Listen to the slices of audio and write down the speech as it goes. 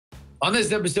On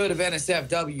this episode of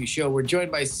NSFW show, we're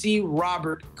joined by C.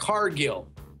 Robert Cargill.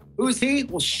 Who's he?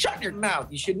 Well, shut your mouth.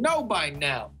 You should know by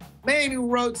now. Man who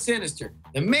wrote Sinister,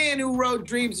 the man who wrote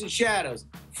Dreams and Shadows,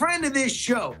 friend of this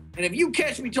show. And if you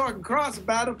catch me talking cross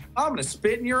about him, I'm going to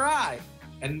spit in your eye.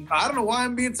 And I don't know why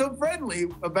I'm being so friendly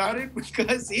about it,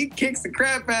 because he kicks the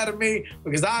crap out of me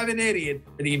because I'm an idiot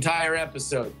for the entire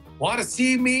episode. Want to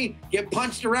see me get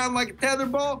punched around like a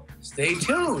tetherball? Stay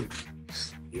tuned.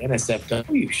 The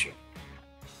NSFW show.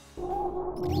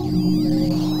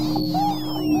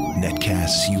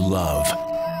 Netcasts you love.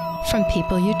 From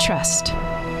people you trust.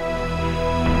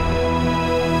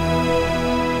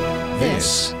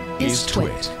 This is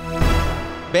Twit.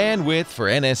 Bandwidth for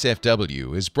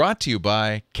NSFW is brought to you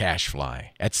by CacheFly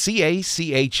at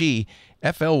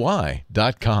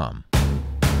CacheFly.com.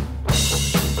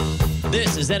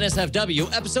 This is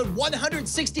NSFW, episode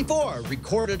 164,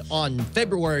 recorded on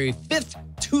February 5th,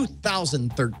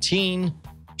 2013,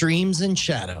 Dreams and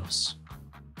Shadows.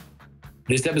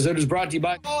 This episode is brought to you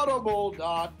by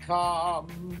Audible.com.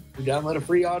 To download a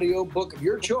free audio book of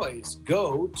your choice,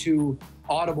 go to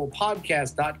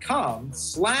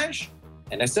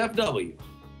audiblepodcast.com/NSFW.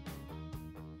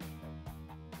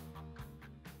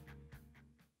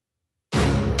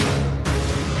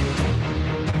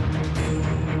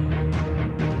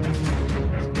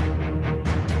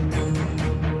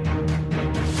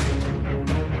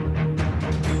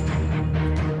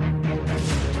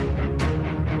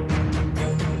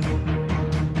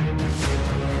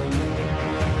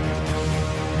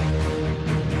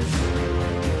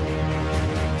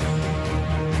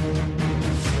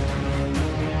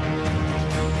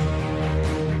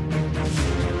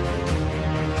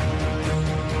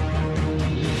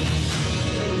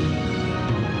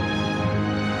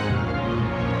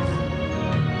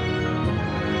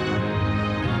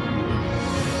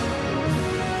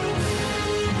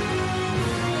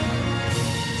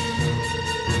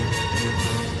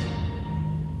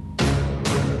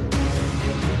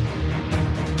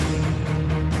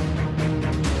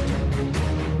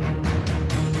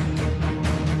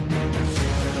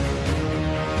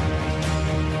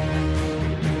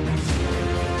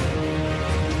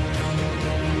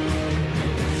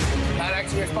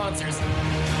 Your sponsors.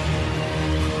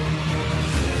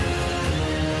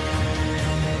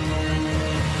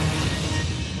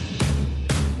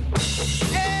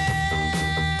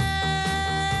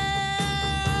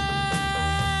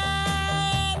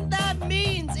 And that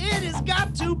means it has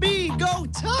got to be go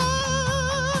time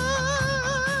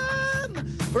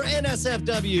for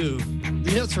NSFW.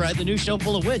 That's right, the new show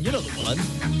full of win. You know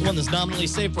the one that's nominally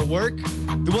safe for work,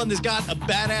 the one that's got a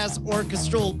badass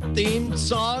orchestral theme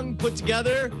song put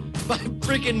together by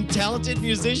freaking talented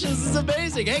musicians. This is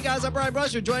amazing. Hey guys, I'm Brian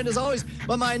Brusher, joined as always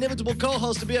by my inimitable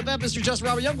co-host of BFF, Mr. Justin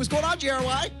Robert Young. What's going on,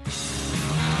 GRY?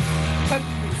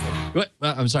 What?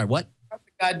 I'm sorry, what?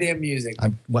 Goddamn music.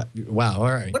 What? Wow,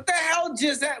 all right. What the hell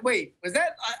just that? Wait, was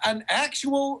that an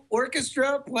actual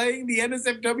orchestra playing the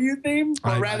NSFW theme?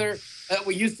 Or rather,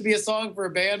 we used to be a song for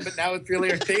a band, but now it's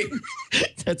really our theme.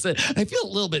 That's it. I feel a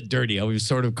little bit dirty. We've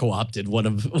sort of co-opted one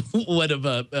of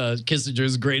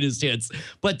Kissinger's greatest hits.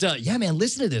 But yeah, man,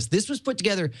 listen to this. This was put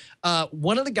together.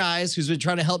 One of the guys who's been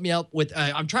trying to help me out with,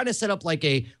 I'm trying to set up like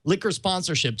a liquor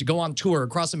sponsorship to go on tour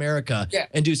across America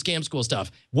and do scam school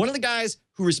stuff. One of the guys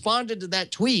who responded to that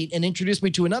tweet and introduced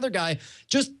me to another guy,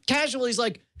 just casually, he's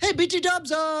like, "Hey, BT Dubs,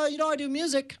 you know I do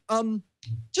music.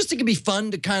 Just think it'd be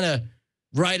fun to kind of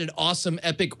write an awesome,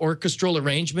 epic orchestral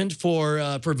arrangement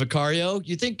for Vicario.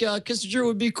 You think Kissinger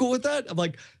would be cool with that?" I'm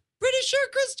like, "Pretty sure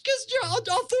Kissinger.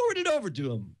 I'll forward it over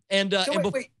to him." And,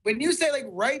 wait, when you say like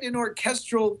write an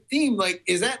orchestral theme, like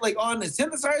is that like on the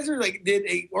synthesizer? Like did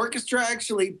a orchestra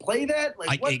actually play that?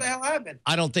 Like what the hell happened?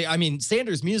 I don't think. I mean,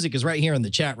 Sanders Music is right here in the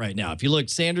chat right now. If you look,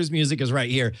 Sanders Music is right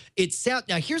here.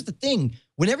 Now here's the thing.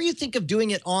 Whenever you think of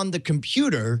doing it on the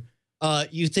computer,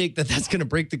 you think that that's going to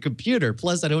break the computer.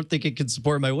 Plus, I don't think it can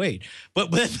support my weight.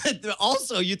 But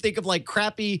also, you think of like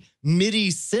crappy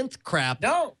MIDI synth crap.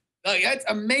 No, that's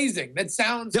amazing. That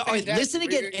sounds fantastic. Listen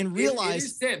again and realize. It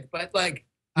is synth, but like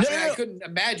I couldn't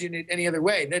imagine it any other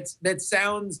way. That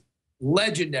sounds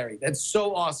legendary. That's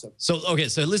so awesome. So okay,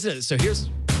 so listen to this. So here's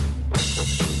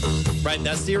right.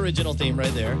 That's the original theme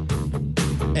right there.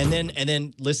 And then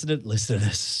listen to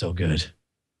this. So good.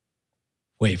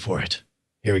 Wait for it.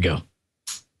 Here we go.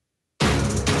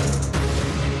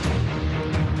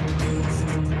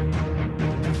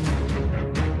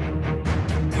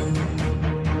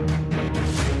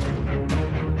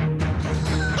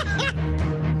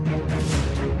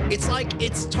 It's like,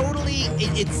 it's totally,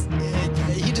 he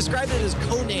described it as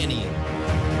Conan-y.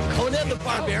 Conan the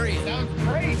Barbarian. Sounds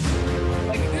great.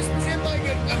 Like if this was in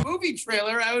movie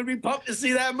trailer, I would be pumped to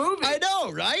see that movie. I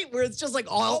know, right? Where it's just like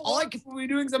all I could. We're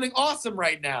doing something awesome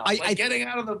right now, getting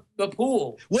out of the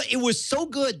pool. Well, it was so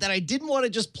good that I didn't want to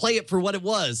just play it for what it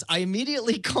was. I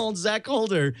immediately called Zach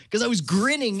Holder because I was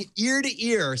grinning ear to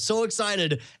ear, so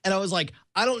excited. And I was like,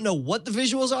 I don't know what the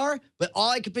visuals are, but all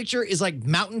I could picture is like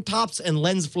mountaintops and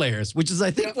lens flares, which is, I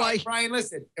think, why. Brian,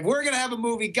 listen, if we're going to have a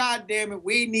movie, God damn it,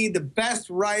 we need the best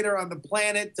writer on the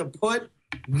planet to put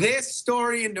this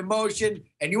story into motion.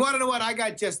 And you want to know what? I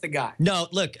got just the guy. No,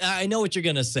 look, I know what you're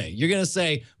going to say. You're going to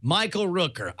say, Michael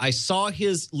Rooker. I saw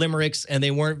his limericks and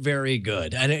they weren't very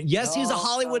good. And yes, he's a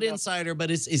Hollywood insider,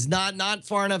 but it's not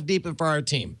far enough deep for our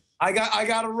team. I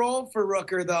got a role for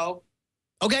Rooker, though.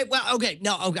 Okay, well, okay.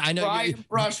 No, okay, I know. Brian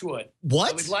Brushwood.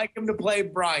 What? I would like him to play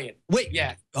Brian. Wait.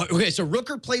 Yeah. Okay, so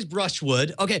Rooker plays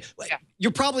Brushwood. Okay, yeah.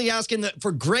 You're probably asking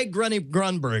for Greg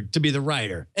Grunberg to be the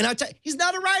writer. And I tell you, he's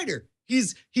not a writer.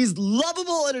 He's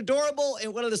lovable and adorable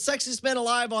and one of the sexiest men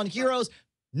alive on Heroes.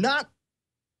 Not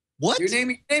what?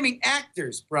 You're naming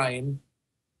actors, Brian.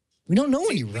 We don't know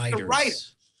any writers. Writer.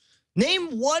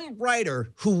 Name one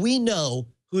writer who we know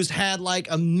who's had like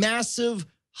a massive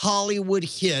Hollywood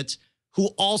hit who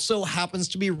also happens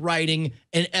to be writing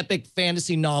an epic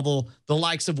fantasy novel, the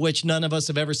likes of which none of us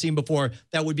have ever seen before,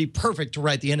 that would be perfect to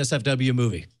write the NSFW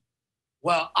movie.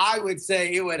 Well, I would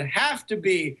say it would have to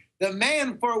be the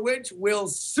man for which will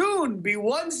soon be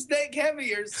one stake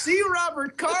heavier, C.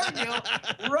 Robert Cargill,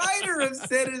 writer of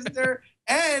Sinister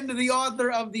and the author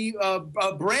of the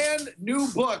brand new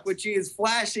book, which he is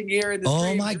flashing here in the Oh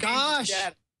stream. my gosh.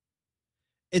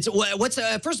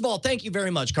 First of all, thank you very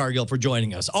much, Cargill, for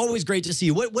joining us. Always great to see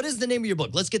you. What is the name of your book?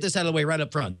 Let's get this out of the way right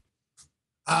up front.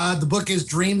 The book is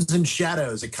Dreams and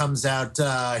Shadows. It comes out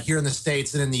here in the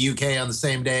States and in the UK on the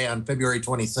same day on February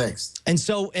 26th. And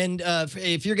so,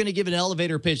 if you're going to give an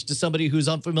elevator pitch to somebody who's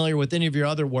unfamiliar with any of your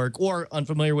other work or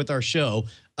unfamiliar with our show,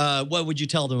 what would you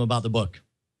tell them about the book?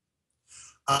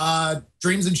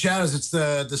 Dreams and Shadows. It's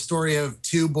the story of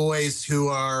two boys who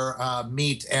are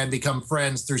meet and become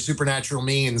friends through supernatural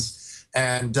means,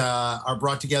 and are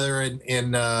brought together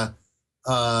in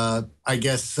I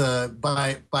guess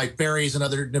by fairies and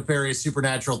other nefarious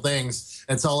supernatural things.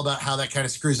 And it's all about how that kind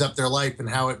of screws up their life and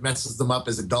how it messes them up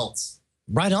as adults.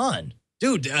 Right on,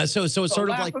 dude. So it's sort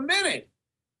of like a minute.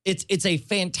 It's a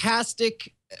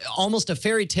fantastic, almost a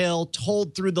fairy tale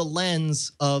told through the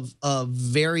lens of a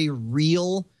very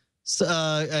real,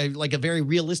 like a very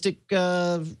realistic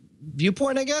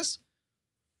viewpoint, I guess.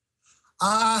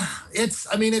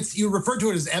 It's you refer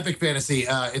to it as epic fantasy.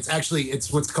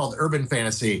 It's what's called urban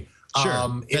fantasy.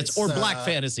 Sure, or black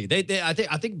fantasy. I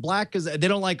think black is they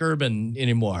don't like urban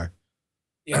anymore.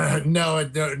 Yeah. No,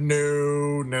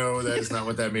 that is not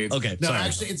what that means. Okay, no, sorry.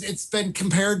 Actually, it's been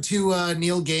compared to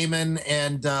Neil Gaiman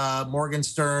and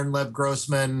Morgenstern, Lev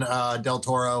Grossman, Del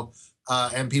Toro,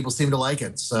 and people seem to like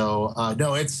it. So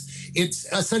no, it's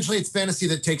essentially it's fantasy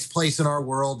that takes place in our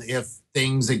world if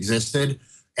things existed.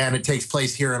 And it takes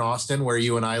place here in Austin, where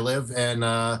you and I live, and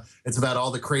it's about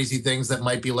all the crazy things that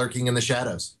might be lurking in the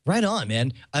shadows. Right on,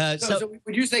 man. So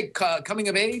would you say coming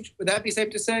of age? Would that be safe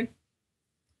to say?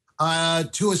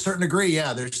 To a certain degree,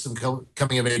 yeah. There's some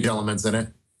coming of age elements in it,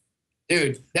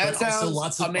 dude. That but sounds also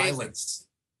lots of amazing. violence.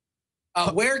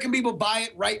 Where can people buy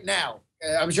it right now?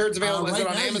 I'm sure it's available. Is it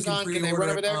on Amazon? Can they run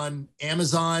over there? On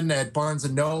Amazon, at Barnes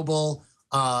and Noble.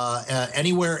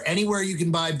 Anywhere you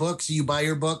can buy books, you buy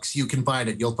your books, you can find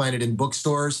it. You'll find it in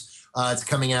bookstores. It's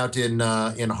coming out in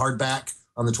hardback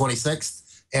on the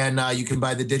 26th, and you can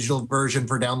buy the digital version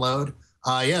for download.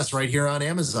 Yes, right here on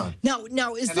Amazon. Now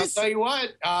is and this? I'll tell you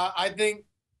what. I think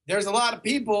there's a lot of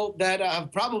people that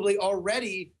have probably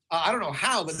already. I don't know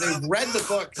how, but they've read the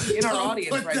book in our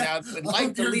audience right now. Would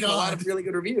like to leave a lot of really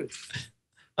good reviews.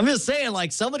 I'm just saying,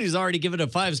 like somebody's already given a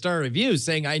 5-star review,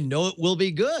 saying I know it will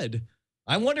be good.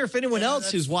 I wonder if anyone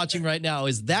else who's watching right now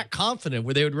is that confident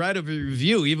where they would write a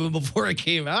review even before it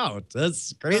came out.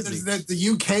 That's crazy. The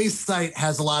UK site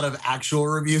has a lot of actual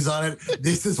reviews on it.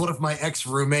 This is one of my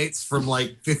ex-roommates from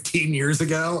like 15 years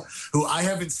ago who I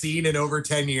haven't seen in over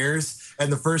 10 years.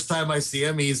 And the first time I see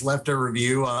him, he's left a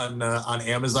review on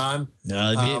Amazon.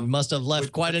 It must have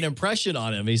left quite an impression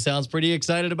on him. He sounds pretty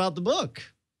excited about the book.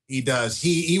 He does.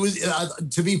 He was,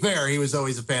 to be fair, he was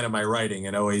always a fan of my writing,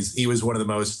 and he was one of the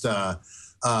most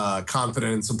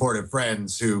confident and supportive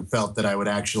friends who felt that I would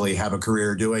actually have a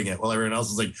career doing it. While everyone else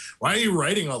is like, "Why are you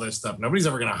writing all this stuff? Nobody's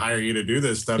ever going to hire you to do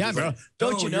this stuff." Yeah, He's bro. like,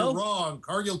 Don't you know? You're wrong.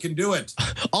 Cargill can do it.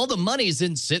 All the money's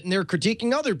in sitting there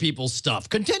critiquing other people's stuff.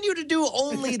 Continue to do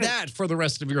only that for the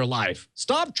rest of your life.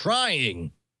 Stop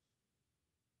trying.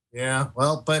 Yeah,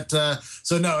 well, but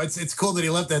so no, it's cool that he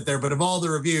left that there. But of all the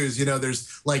reviews,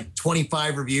 there's like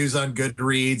 25 reviews on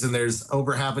Goodreads, and there's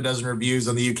over half a dozen reviews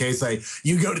on the UK site.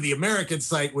 You go to the American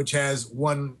site, which has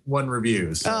one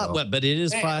review. So. But it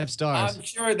is 5 stars. I'm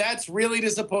sure that's really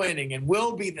disappointing, and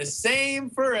will be the same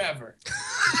forever.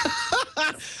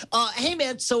 Hey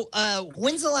man, so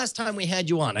when's the last time we had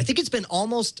you on? I think it's been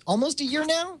almost a year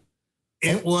now.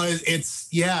 It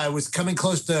was coming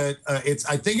close to,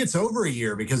 I think it's over a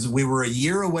year because we were a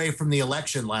year away from the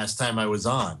election last time I was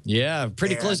on. Yeah,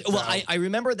 pretty close. Well, I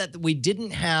remember that we didn't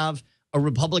have a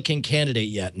Republican candidate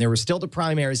yet, and there were still the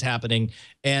primaries happening.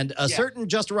 And a certain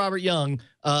Just Robert Young,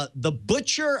 the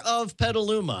butcher of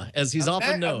Petaluma, as he's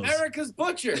often known. America's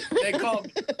butcher. They call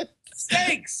him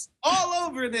steaks all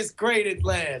over this great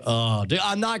land. Oh, dude,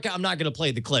 I'm not going to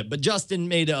play the clip, but Justin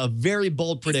made a very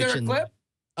bold prediction. Is there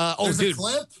a clip? Dude,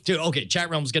 clip? Dude, okay, chat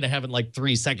room's gonna have it in like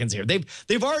 3 seconds here.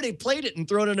 They've already played it and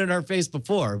thrown it in our face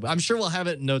before. I'm sure we'll have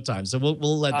it in no time, so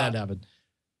we'll let that happen.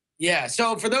 Yeah.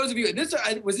 So for those of you,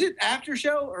 was it after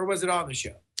show or was it on the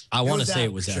show? I want to say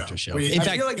it was after show. In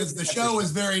fact, because the show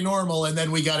was very normal, and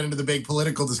then we got into the big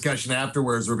political discussion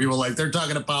afterwards, where people were like, they're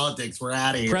talking to politics. We're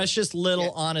out of here. Precious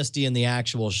little honesty in the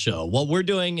actual show. What we're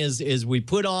doing is we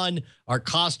put on our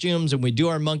costumes and we do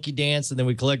our monkey dance, and then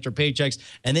we collect our paychecks,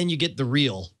 and then you get the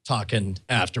real talking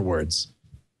afterwards.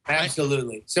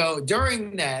 Absolutely. So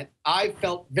during that, I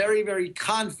felt very, very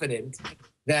confident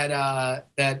that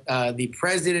the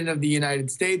president of the United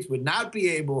States would not be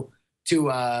able to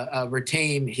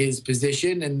retain his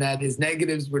position, and that his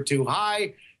negatives were too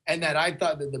high, and that I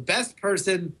thought that the best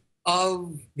person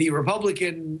of the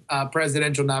Republican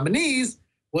presidential nominees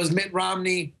was Mitt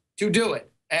Romney to do it.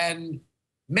 And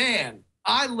man,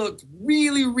 I looked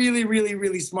really, really, really,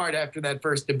 really smart after that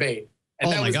first debate.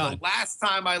 And that was the last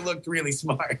time I looked really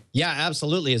smart. Yeah,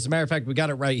 absolutely. As a matter of fact, we got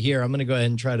it right here. I'm going to go ahead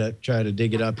and try to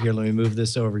dig it up here. Let me move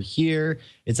this over here.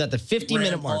 It's at the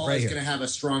 50-minute mark right here. He's going to have a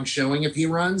strong showing if he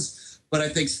runs. But I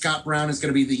think Scott Brown is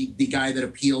going to be the guy that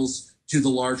appeals to the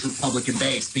large Republican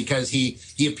base, because he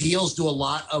appeals to a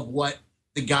lot of what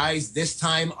the guys this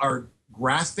time are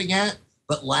grasping at,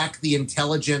 but lack the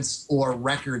intelligence or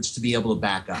records to be able to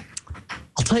back up.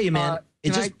 I'll tell you, man.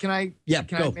 Can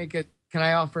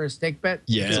I offer a stake bet?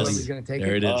 Yes. Somebody's going to take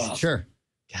there it is. Sure.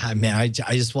 God, man, I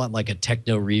just want like a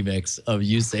techno remix of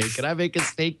you saying, "Can I make a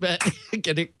steak bet?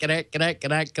 Can I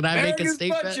make a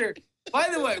steak bet?" By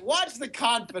the way, watch the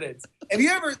confidence. Have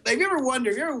you ever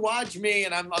watch me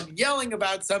and I'm yelling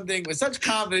about something with such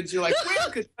confidence? You're like, where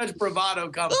could such bravado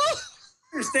come from?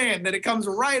 Understand that it comes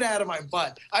right out of my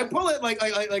butt. I pull it like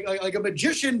a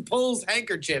magician pulls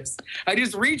handkerchiefs. I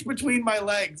just reach between my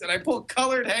legs and I pull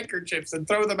colored handkerchiefs and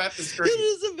throw them at the screen. It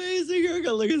is amazing. Here we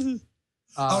go. Look at this.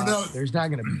 No, there's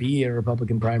not going to be a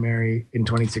Republican primary in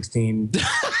 2016.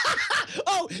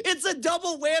 Oh, it's a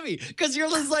double whammy, because you're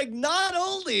just like, not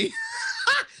only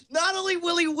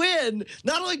will he win,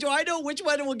 not only do I know which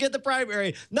one will get the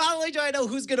primary, not only do I know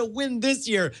who's going to win this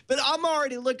year, but I'm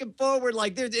already looking forward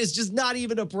like it's just not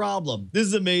even a problem. This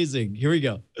is amazing. Here we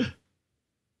go.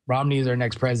 Romney is our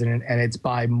next president, and it's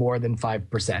by more than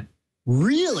 5%.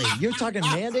 Really? You're talking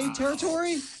mandate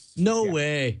territory? No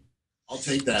way. I'll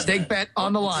take that. Steak bet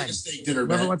on the line.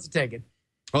 Whoever wants to take it.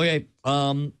 Okay.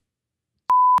 Bro.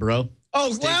 Oh,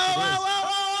 whoa.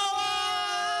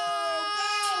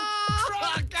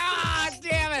 God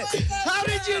damn it. How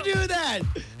did you do that?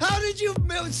 How did you,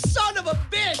 son of a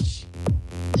bitch?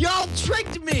 Y'all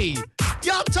tricked me.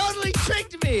 Y'all totally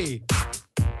tricked me.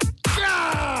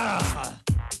 Ah!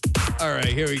 All right,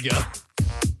 here we go.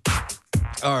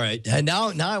 All right. And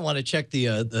now I want to check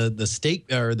the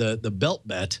stake or the belt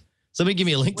bet. Somebody give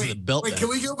me a link to the belt. Wait, can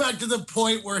we go back to the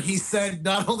point where he said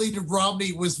not only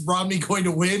was Romney going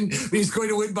to win, but he's going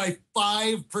to win by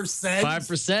 5%?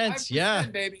 5%, yeah.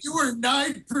 Baby. You were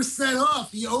 9% off.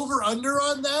 The over-under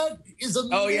on that is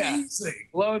amazing.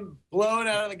 Oh, yeah. Blown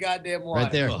out of the goddamn water.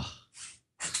 Right there.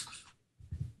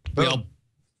 We all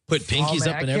put pinkies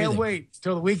up and everything. I can't wait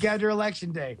till the week after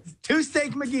Election Day. Two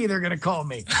Steak McGee, they're going to call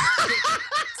me.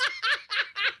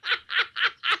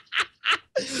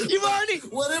 You've already.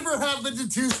 Whatever happened to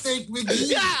Two Steak McGee?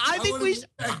 Yeah, I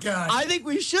think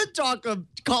we should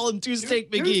call him Two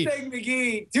Steak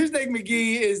McGee. Two Steak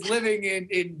McGee is living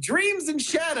in dreams and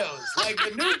shadows, like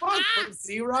the new book from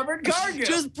C. Robert Cargill.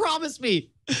 Just promise me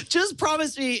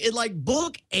in like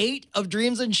book 8 of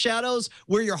Dreams and Shadows,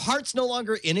 where your heart's no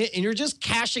longer in it and you're just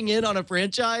cashing in on a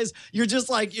franchise. You're just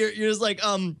like,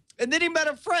 and then he met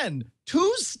a friend,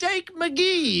 Two Steak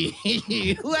McGee,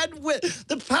 who had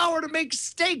the power to make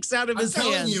steaks out of his hands.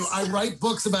 I'm telling you, I write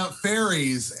books about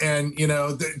fairies, and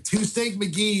the Two Steak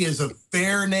McGee is a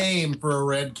fair name for a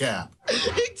red cap.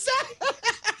 Exactly.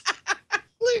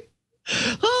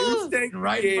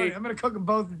 Right, buddy. I'm gonna cook them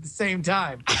both at the same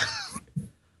time.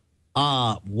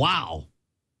 Wow,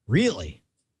 really?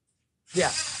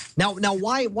 Yeah. Now,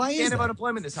 why You is can't have that?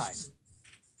 unemployment this high.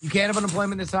 You can't have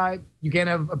unemployment this high. You can't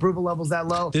have approval levels that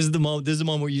low. This is the moment. This is the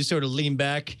moment where you sort of lean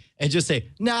back and just say,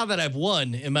 "Now that I've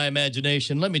won in my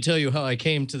imagination, let me tell you how I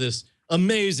came to this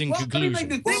amazing conclusion." I mean,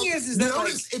 like, the thing is that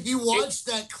notice if you watch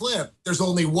that clip, there's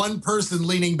only one person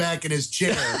leaning back in his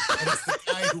chair, and it's the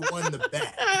guy who won the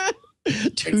bet.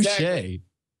 Touche. Exactly.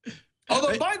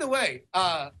 Although, by the way,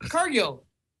 Cargill,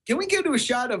 can we get to a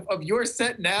shot of your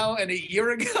set now and a year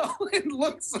ago? It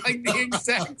looks like the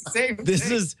exact same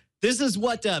thing. This is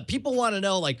what people want to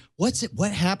know. Like,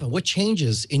 what happened? What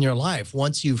changes in your life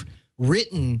once you've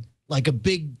written like a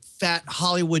big fat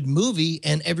Hollywood movie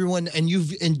and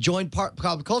you've enjoyed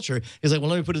pop culture? Is like,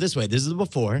 well, let me put it this way: this is the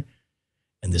before,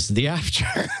 and this is the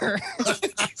after.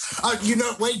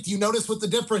 Wait, do you notice what the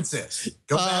difference is?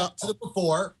 Go back to the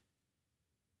before.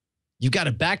 You got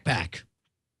a backpack.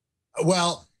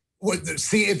 Well,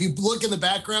 see, if you look in the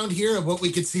background here of what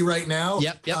we can see right now,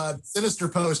 Yep. Sinister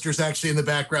poster's actually in the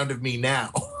background of me now.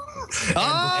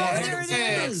 There it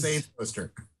is. Same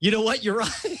poster. You know what? You're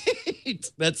right.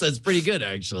 That's pretty good,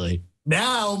 actually.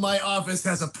 Now my office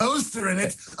has a poster in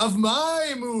it of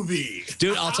my movie.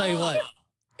 Dude, I'll tell you what.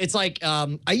 It's like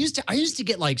I used to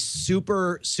get like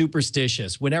super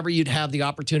superstitious whenever you'd have the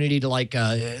opportunity to like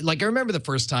I remember the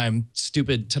first time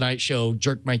stupid Tonight Show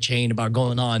jerked my chain about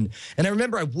going on, and I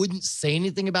remember I wouldn't say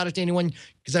anything about it to anyone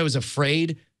because I was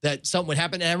afraid that something would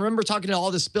happen. And I remember talking to all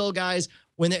the Spill guys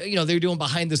when they were doing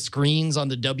behind the screens on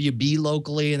the WB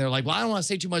locally, and they're like, "Well, I don't want to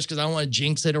say too much because I don't want to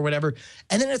jinx it or whatever."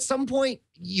 And then at some point,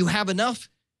 you have enough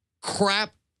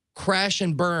crap crash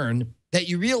and burn that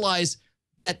you realize,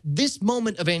 at this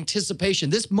moment of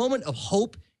anticipation, this moment of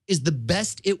hope is the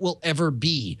best it will ever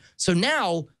be. So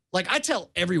now, like, I tell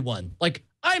everyone, like,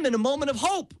 I'm in a moment of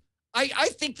hope. I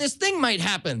think this thing might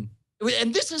happen.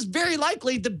 And this is very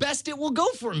likely the best it will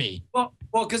go for me. Well,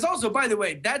 because also, by the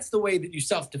way, that's the way that you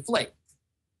self-deflate.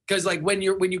 Because like when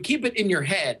you keep it in your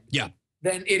head, yeah,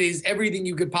 then it is everything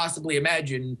you could possibly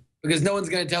imagine, because no one's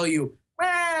going to tell you,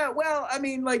 well, I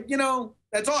mean, like,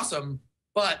 that's awesome,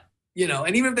 but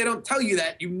and even if they don't tell you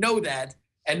that, you know that.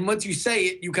 And once you say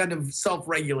it, you kind of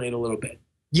self-regulate a little bit.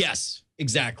 Yes,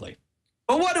 exactly.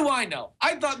 But what do I know?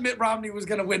 I thought Mitt Romney was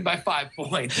going to win by 5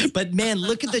 points. But man,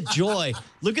 look at the joy.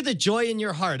 Look at the joy in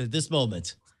your heart at this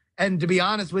moment. And to be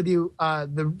honest with you,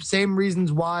 the same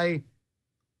reasons why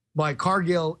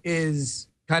Cargill is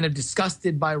kind of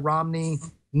disgusted by Romney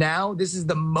now, this is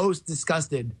the most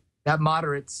disgusted that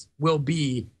moderates will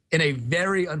be in a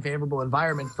very unfavorable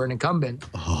environment for an incumbent.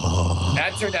 Oh.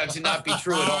 That turned out to not be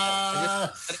true at all.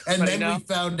 And then we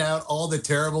found out all the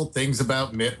terrible things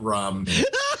about Mitt Romney.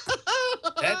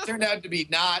 That turned out to be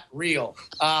not real.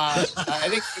 I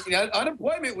think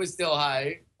unemployment was still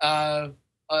high.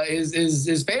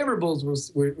 His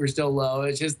favorables were still low.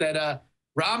 It's just that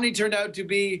Romney turned out to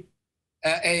be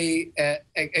a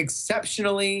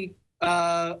exceptionally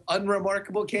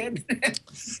unremarkable candidate.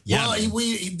 Yeah, well,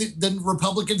 the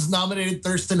Republicans nominated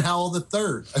Thurston Howell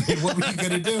III. I mean, what were you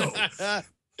going to do?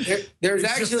 There's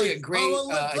actually a great.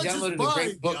 I let's downloaded just a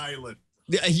great book. the island.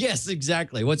 Yes,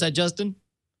 exactly. What's that, Justin?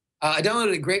 I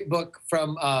downloaded a great book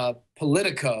from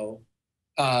Politico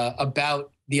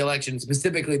about the election,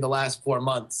 specifically the last 4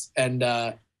 months, and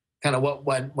kind of what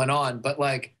went on. But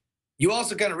like, you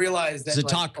also kind of realize that Does it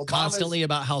talk Obama's constantly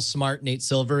about how smart Nate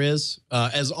Silver is,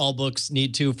 as all books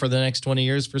need to for the next 20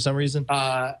 years for some reason?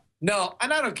 No,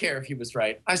 and I don't care if he was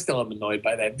right. I still am annoyed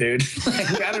by that dude.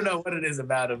 Like, I don't know what it is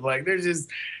about him. Like, there's just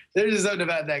something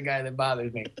about that guy that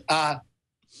bothers me.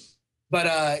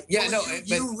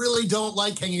 You really don't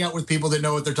like hanging out with people that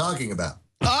know what they're talking about.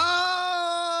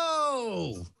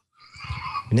 Oh,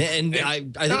 and I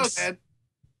think. Man.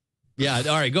 Yeah,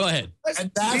 all right, go ahead. And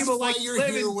that's People why like you're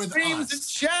live here in with Dreams us. and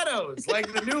Shadows,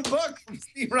 like the new book from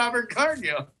Steve Robert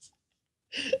Cargill.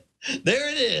 There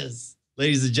it is,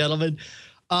 ladies and gentlemen.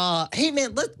 Hey,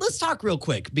 man, let's talk real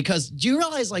quick, because do you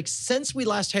realize, like, since we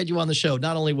last had you on the show,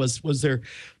 not only was there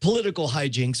political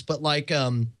hijinks, but like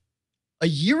a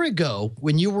year ago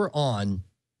when you were on,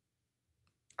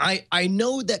 I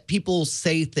know that people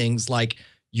say things like,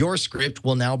 your script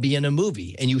will now be in a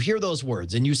movie, and you hear those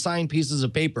words and you sign pieces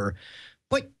of paper,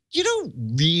 but you don't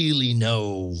really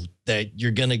know that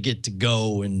you're going to get to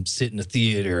go and sit in a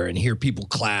theater and hear people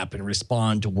clap and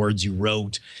respond to words you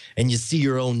wrote. And you see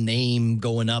your own name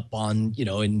going up on,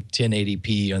 in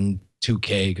 1080p on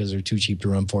 2K because they're too cheap to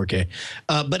run 4K.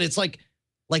 But it's like,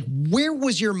 where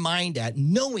was your mind at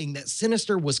knowing that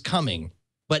Sinister was coming,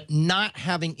 but not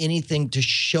having anything to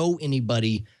show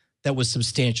anybody that was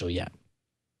substantial yet?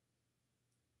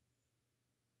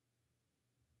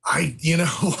 You know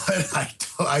what?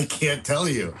 I can't tell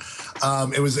you.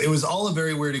 It was all a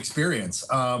very weird experience.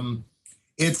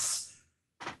 It's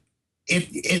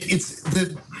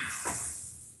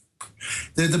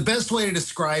the best way to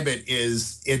describe it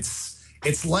is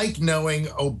it's like knowing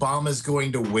Obama's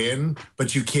going to win,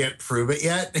 but you can't prove it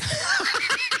yet.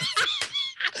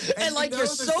 And like you're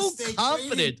so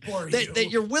confident that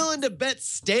you're willing to bet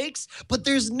stakes, but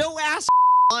there's no ass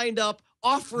lined up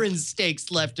offering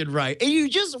stakes left and right. And you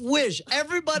just wish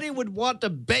everybody would want to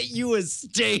bet you a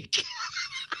stake.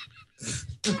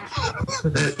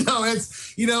 No,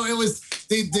 it was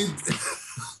This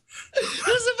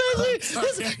is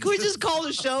amazing. Can we just call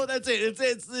the show? That's it.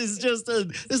 It's just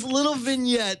this little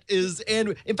vignette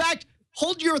and in fact,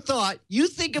 hold your thought. You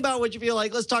think about what you feel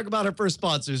like. Let's talk about our first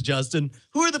sponsors, Justin.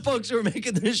 Who are the folks who are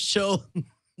making this show?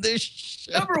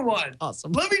 Number one,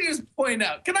 awesome. Let me just point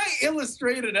out, can I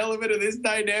illustrate an element of this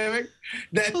dynamic?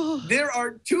 That there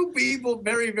are two people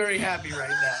very, very happy right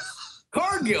now.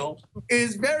 Cargill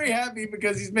is very happy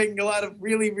because he's making a lot of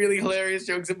really, really hilarious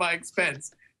jokes at my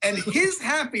expense. And his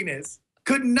happiness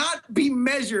could not be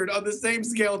measured on the same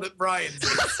scale that Brian's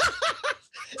is.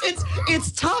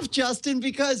 It's tough, Justin,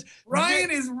 because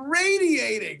Ryan is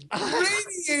radiating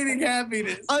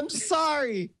happiness. I'm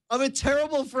sorry. I'm a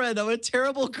terrible friend. I'm a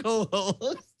terrible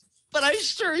co-host. But I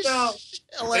sure no,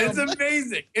 it's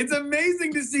amazing. It's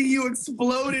amazing to see you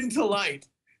explode into light.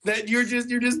 That you're just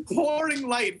pouring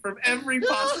light from every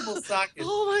possible socket.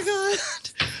 Oh my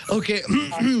God. Okay.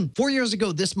 4 years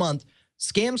ago this month,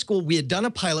 Scam School, we had done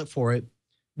a pilot for it.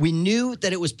 We knew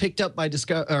that it was picked up by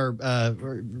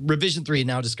Revision 3,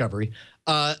 now Discovery.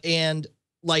 And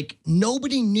like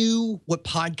nobody knew what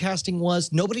podcasting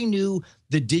was. Nobody knew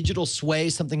the digital sway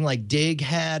something like Dig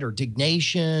had or Dig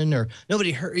Nation, or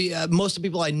nobody heard. Most of the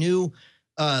people I knew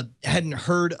hadn't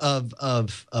heard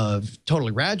of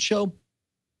Totally Rad Show.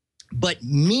 But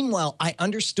meanwhile, I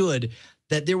understood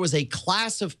that there was a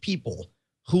class of people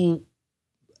who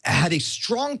had a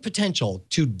strong potential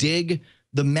to dig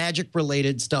the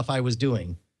magic-related stuff I was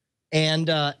doing. And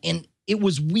it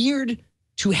was weird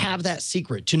to have that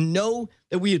secret, to know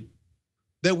that we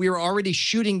were already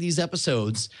shooting these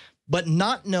episodes, but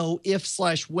not know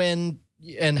if/when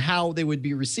and how they would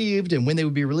be received and when they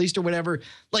would be released or whatever.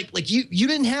 Like you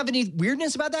didn't have any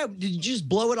weirdness about that? Did you just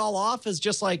blow it all off as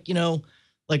just like,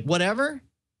 like whatever?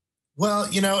 Well,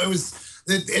 it was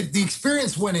the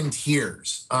experience went in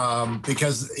tears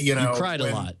because you cried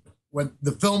a lot when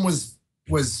the film was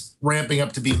ramping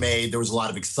up to be made. There was a lot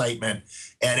of excitement,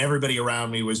 and everybody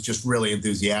around me was just really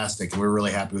enthusiastic, and we were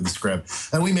really happy with the script.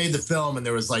 And we made the film, and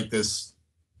there was like this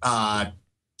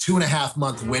 2.5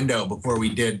 month window before we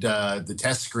did the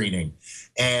test screening,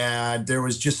 and there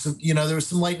was just some, there was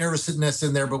some light nervousness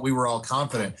in there, but we were all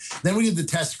confident. Then we did the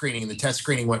test screening, and the test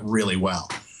screening went really well.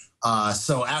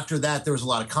 So after that, there was a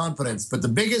lot of confidence, but the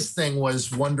biggest thing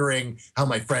was wondering how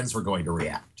my friends were going to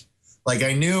react. Like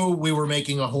I knew we were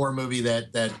making a horror movie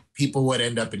that people would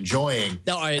end up enjoying.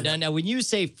 Now, when you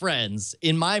say friends,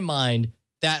 in my mind,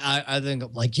 that I think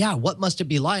like, yeah, what must it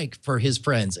be like for his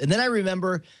friends? And then I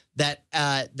remember that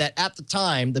at the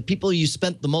time, the people you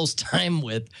spent the most time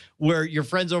with were your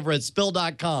friends over at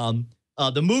spill.com,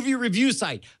 the movie review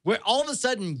site, where all of a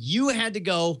sudden you had to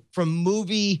go from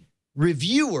movie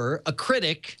reviewer, a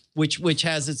critic, which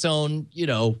has its own,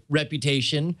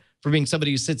 reputation for being somebody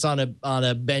who sits on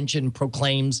a bench and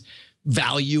proclaims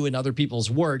value in other people's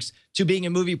works, to being a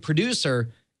movie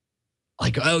producer.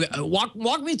 Like,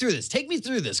 walk me through this. Take me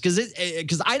through this,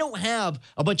 because I don't have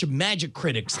a bunch of magic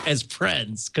critics as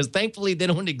friends, because thankfully they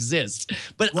don't exist.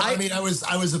 But I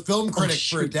was a film critic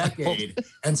for a decade,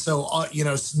 and so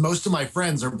most of my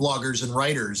friends are bloggers and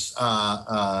writers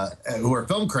who are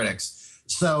film critics.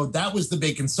 So that was the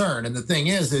big concern. And the thing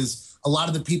is a lot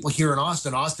of the people here in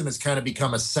Austin has kind of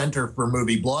become a center for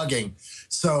movie blogging.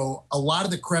 So a lot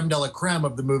of the creme de la creme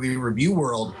of the movie review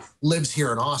world lives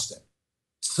here in Austin.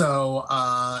 So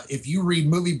if you read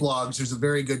movie blogs, there's a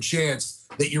very good chance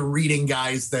that you're reading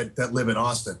guys that live in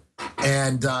Austin.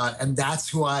 And that's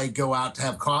who I go out to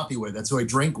have coffee with. That's who I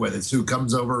drink with. It's who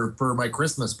comes over for my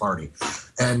Christmas party.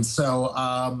 And so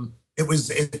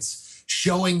it's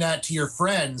showing that to your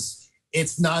friends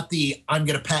it's not the I'm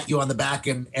going to pat you on the back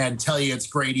and tell you it's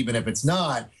great even if it's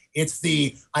not. It's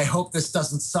the I hope this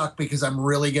doesn't suck because I'm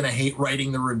really going to hate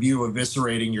writing the review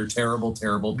eviscerating your terrible,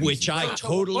 terrible piece. Which I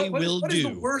totally will do. What is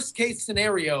the worst case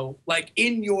scenario, like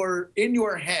in your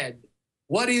head?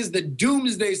 What is the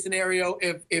doomsday scenario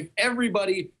if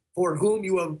everybody for whom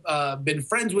you have been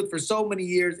friends with for so many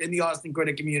years in the Austin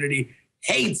critic community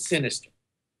hates Sinister?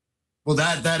 Well,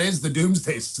 that is the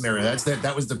doomsday scenario.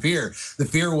 That was the fear. The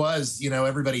fear was,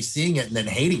 everybody seeing it and then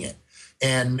hating it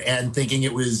and thinking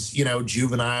it was,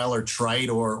 juvenile or trite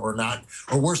or not,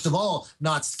 or worst of all,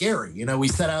 not scary. We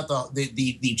set out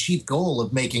the chief goal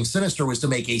of making Sinister was to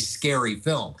make a scary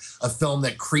film, a film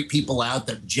that creeped people out,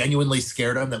 that genuinely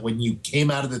scared them, that when you came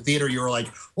out of the theater, you were like,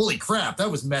 holy crap, that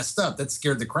was messed up. That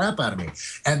scared the crap out of me.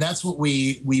 And that's what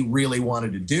we really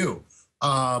wanted to do.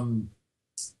 And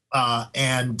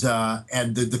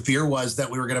the fear was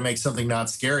that we were going to make something not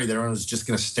scary that everyone was just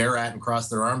going to stare at and cross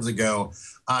their arms and go,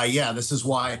 yeah, this is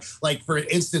why. Like, for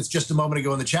instance, just a moment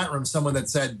ago in the chat room, someone that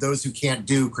said those who can't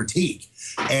do critique.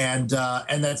 And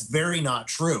that's very not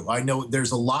true. I know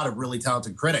there's a lot of really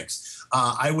talented critics.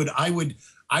 I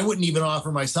wouldn't even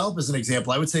offer myself as an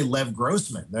example. I would say Lev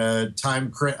Grossman, the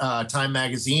Time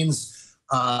Magazine's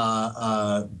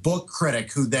book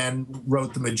critic who then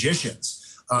wrote The Magicians.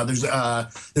 There's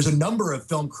a number of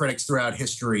film critics throughout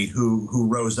history who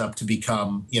rose up to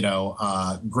become,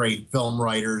 great film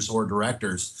writers or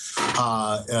directors.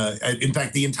 In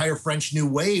fact, the entire French New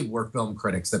Wave were film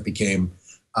critics that became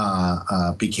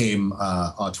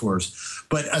auteurs.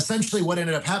 But essentially what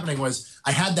ended up happening was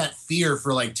I had that fear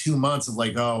for like 2 months of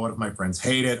like, oh, what if my friends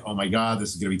hate it? Oh my God, this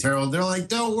is going to be terrible. They're like,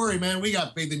 don't worry, man. We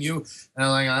got faith in you. And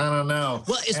I'm like, I don't know.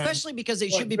 Well, especially because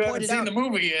it should be pointed out. The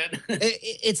movie yet.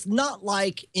 It's not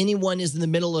like anyone is in the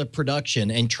middle of production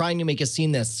and trying to make a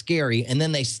scene that's scary, and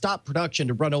then they stop production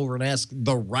to run over and ask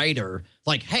the writer,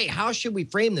 like, hey, how should we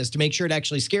frame this to make sure it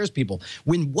actually scares people?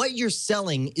 When what you're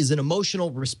selling is an emotional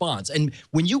response. And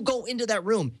when you go into that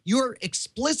room, you're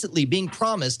explicitly being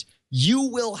promised you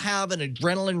will have an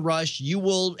adrenaline rush. You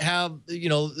will have,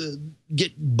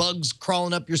 get bugs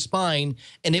crawling up your spine,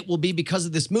 and it will be because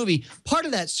of this movie. Part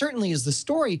of that certainly is the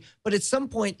story, but at some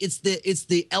point, it's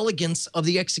the elegance of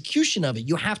the execution of it.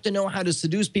 You have to know how to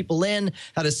seduce people in,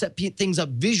 how to set things up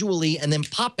visually, and then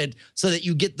pop it so that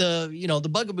you get the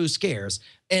bugaboo scares.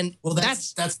 And well,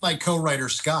 that's my co-writer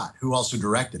Scott, who also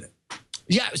directed it.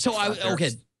 Yeah. So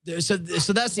okay. So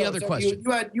that's the other question.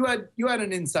 You had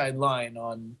an inside line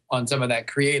on some of that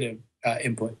creative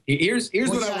input. Here's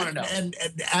what I want to know. And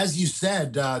as you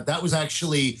said, that was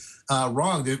actually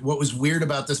wrong. What was weird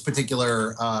about this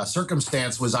particular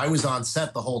circumstance was I was on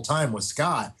set the whole time with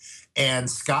Scott, and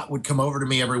Scott would come over to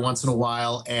me every once in a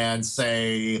while and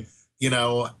say,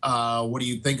 what do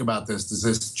you think about this? Does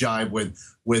this jive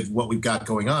with what we've got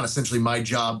going on? Essentially, my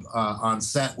job on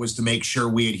set was to make sure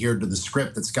we adhered to the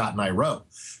script that Scott and I wrote.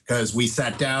 Because we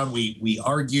sat down, we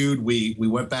argued, we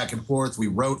went back and forth, we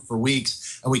wrote for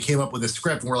weeks, and we came up with a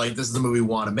script, and we're like, this is the movie we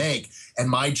want to make. And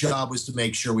my job was to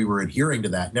make sure we were adhering to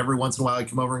that. And every once in a while, I'd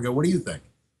come over and go, what do you think?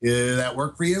 Did that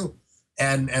work for you?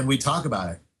 And we talk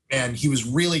about it. And he was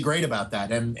really great about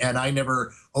that. And I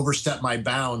never overstepped my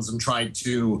bounds and tried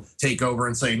to take over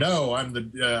and say, no,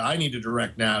 I need to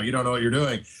direct now. You don't know what you're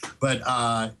doing.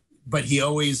 But he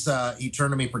always, he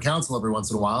turned to me for counsel every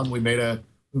once in a while, and we made a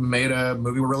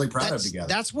movie we're really proud of together.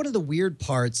 That's one of the weird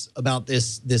parts about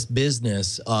this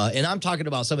business. And I'm talking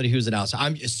about somebody who's an outsider.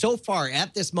 I'm so far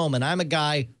at this moment, I'm a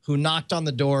guy who knocked on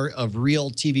the door of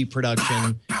real TV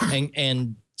production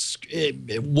and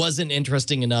it wasn't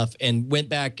interesting enough and went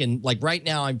back and like right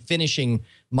now I'm finishing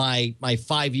my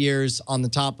 5 years on the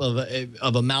top of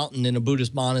a mountain in a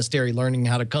Buddhist monastery learning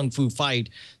how to kung fu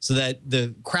fight so that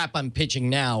the crap I'm pitching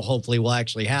now hopefully will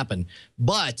actually happen.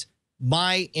 But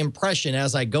my impression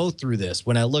as I go through this,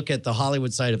 when I look at the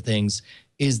Hollywood side of things,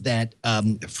 is that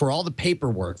for all the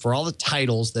paperwork, for all the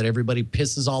titles that everybody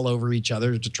pisses all over each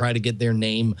other to try to get their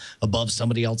name above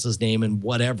somebody else's name and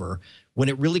whatever, when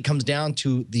it really comes down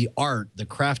to the art, the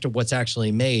craft of what's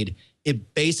actually made,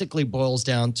 it basically boils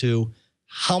down to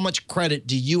how much credit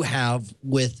do you have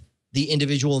with the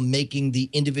individual making the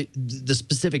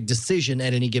specific decision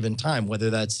at any given time, whether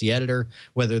that's the editor,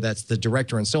 whether that's the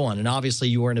director, and so on. And obviously,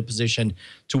 you were in a position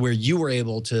to where you were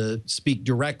able to speak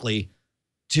directly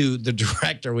to the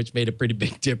director, which made a pretty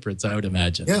big difference, I would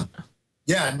imagine.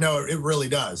 Yeah, no, it really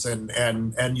does,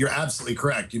 and you're absolutely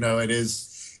correct.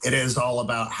 It is all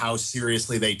about how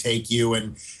seriously they take you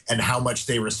and how much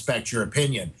they respect your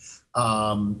opinion.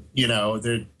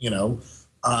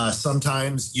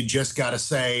 Sometimes you just got to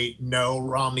say, no,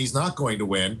 Romney's not going to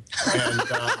win. And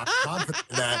I'm confident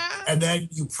in that. And then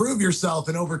you prove yourself.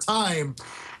 And over time,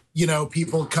 you know,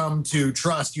 people come to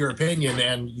trust your opinion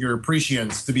and your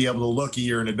prescience to be able to look a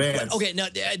year in advance. Okay, now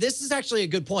this is actually a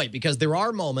good point, because there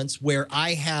are moments where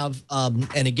I have,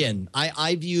 and again,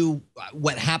 I view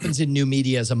what happens in new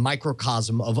media as a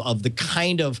microcosm of the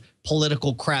kind of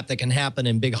political crap that can happen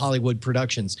in big Hollywood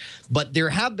productions. But there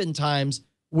have been times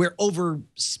where over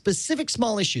specific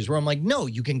small issues where I'm like, no,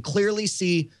 you can clearly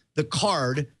see the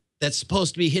card that's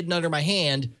supposed to be hidden under my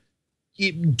hand.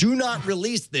 You do not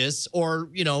release this, or,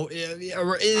 you know,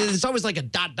 it's always like a ...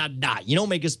 You don't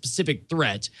make a specific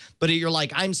threat, but you're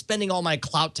like, I'm spending all my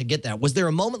clout to get that. Was there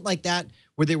a moment like that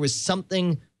where there was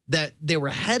something that they were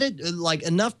headed, like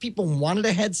enough people wanted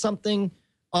to head something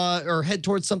or head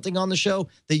towards something on the show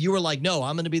that you were like, no,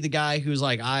 I'm going to be the guy who's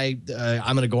like, I'm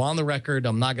going to go on the record.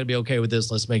 I'm not going to be okay with this.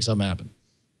 Let's make something happen.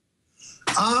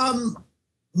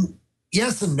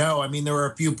 Yes and no. I mean, there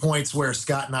were a few points where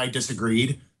Scott and I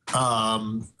disagreed.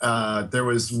 There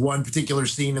was one particular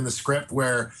scene in the script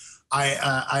where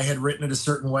I had written it a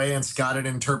certain way and Scott had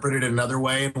interpreted it another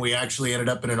way, and we actually ended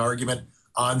up in an argument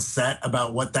on set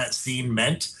about what that scene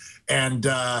meant. And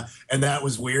that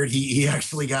was weird. He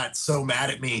actually got so mad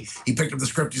at me. He picked up the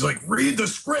script. He's like, read the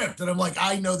script. And I'm like,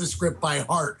 I know the script by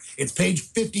heart. It's page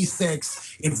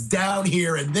 56. It's down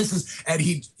here. And this is, and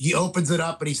he opens it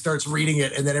up and he starts reading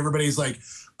it. And then everybody's like,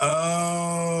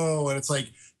 oh, and it's like,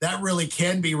 that really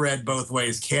can be read both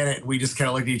ways, can it? And we just kind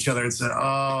of looked at each other and said,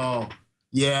 oh,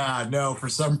 yeah, no, for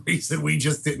some reason we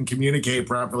just didn't communicate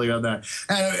properly on that.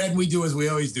 And we do as we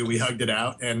always do. We hugged it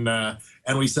out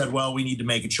and we said, well, we need to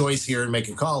make a choice here and make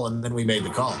a call. And then we made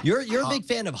the call. You're a big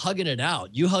fan of hugging it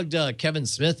out. You hugged Kevin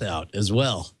Smith out as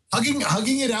well.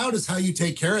 Hugging it out is how you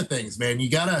take care of things, man. You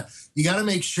gotta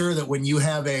make sure that when you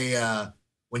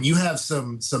have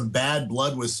some bad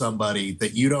blood with somebody,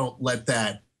 that you don't let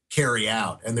that carry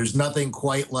out. And there's nothing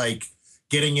quite like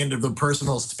getting into the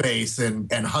personal space and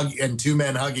two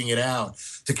men hugging it out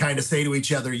to kind of say to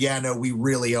each other, yeah, no, we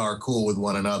really are cool with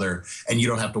one another, and you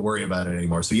don't have to worry about it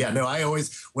anymore. So yeah, no, I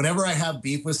always, whenever I have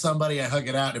beef with somebody, I hug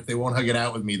it out. If they won't hug it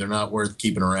out with me, they're not worth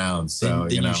keeping around. So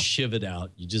then you shiv it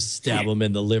out. You just stab them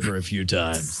in the liver a few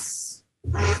times.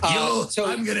 So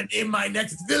I'm gonna name my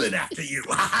next villain after you.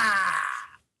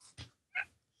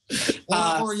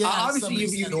 or yeah, obviously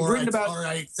you've written about, or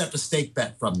I accept a stake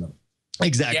bet from them.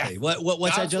 Exactly. Yeah.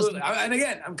 What's that, Justin? And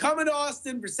again, I'm coming to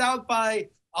Austin for South by.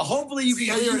 Hopefully you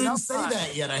can. You didn't say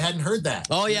that yet. I hadn't heard that.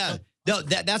 Oh yeah. No,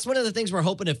 that's one of the things we're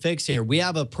hoping to fix here. We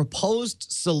have a proposed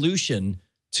solution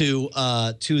to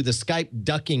the Skype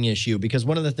ducking issue, because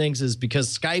one of the things is,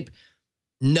 because Skype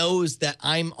knows that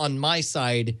I'm on my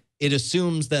side, it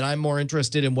assumes that I'm more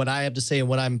interested in what I have to say and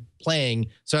what I'm playing.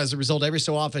 So as a result, every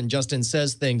so often, Justin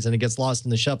says things and it gets lost in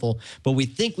the shuffle. But we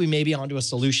think we may be onto a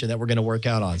solution that we're going to work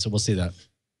out on. So we'll see that.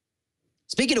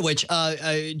 Speaking of which,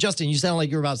 Justin, you sound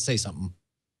like you're about to say something.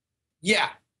 Yeah.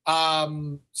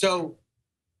 So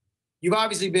you've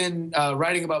obviously been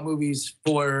writing about movies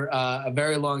for a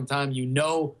very long time. You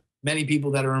know many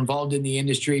people that are involved in the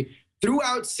industry.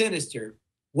 Throughout Sinister,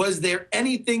 was there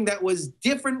anything that was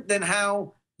different than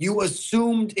how you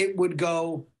assumed it would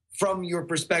go from your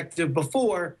perspective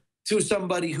before to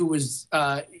somebody who was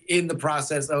in the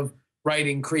process of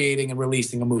writing, creating, and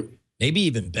releasing a movie? Maybe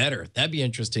even better. That'd be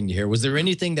interesting to hear. Was there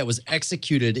anything that was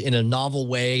executed in a novel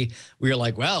way where you're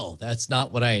like, well, that's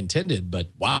not what I intended, but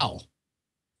wow.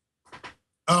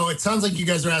 Oh, it sounds like you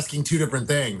guys are asking two different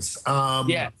things.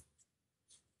 Yeah.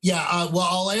 Yeah, well,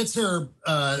 I'll answer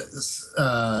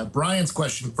Brian's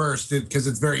question first, because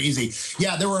it's very easy.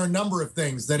 Yeah, there were a number of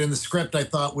things that in the script I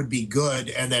thought would be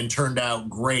good and then turned out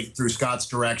great through Scott's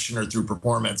direction or through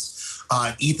performance.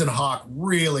 Ethan Hawke,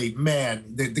 really, man,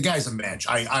 the guy's a mensch.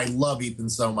 I love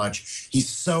Ethan so much. He's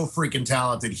so freaking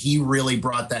talented. He really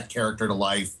brought that character to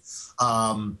life.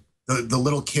 The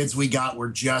little kids we got were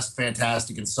just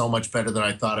fantastic and so much better than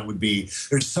I thought it would be.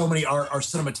 There's so many, our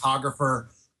cinematographer,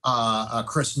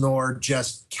 Chris Nord,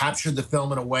 just captured the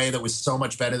film in a way that was so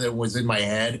much better than was in my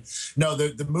head. No,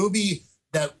 the movie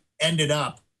that ended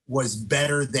up was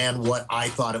better than what I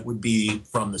thought it would be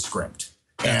from the script.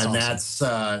 That's and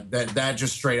awesome. That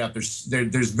just straight up,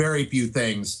 there's very few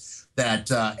things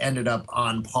that ended up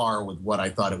on par with what I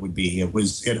thought it would be.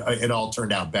 It all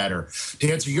turned out better.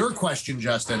 To answer your question,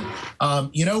 Justin,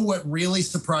 you know what really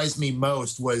surprised me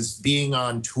most was being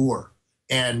on tour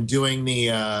and doing the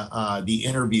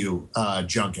interview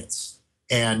junkets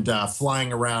and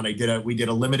flying around. We did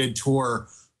a limited tour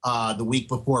the week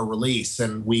before release,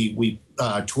 and we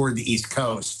toured the East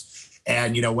Coast,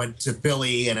 and went to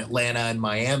Philly and Atlanta and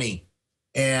Miami,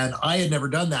 And I had never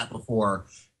done that before.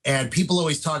 And people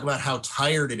always talk about how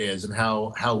tired it is and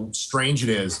how strange it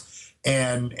is.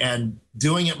 And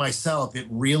doing it myself, it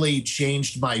really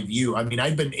changed my view. I mean,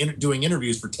 I've been doing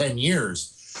interviews for 10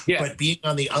 years, but being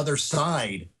on the other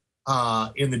side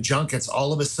in the junkets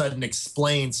all of a sudden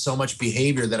explains so much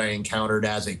behavior that I encountered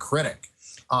as a critic.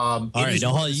 All right,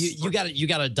 now you got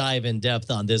to dive in depth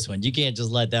on this one. You can't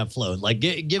just let that float. Like,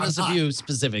 give us a few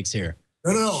specifics here.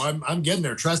 No, I'm getting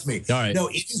there. Trust me. All right. No,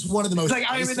 it is one of the most. It's like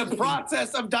I'm in the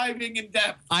process of diving in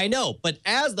depth. I know, but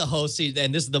as the host,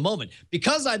 and this is the moment,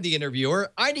 because I'm the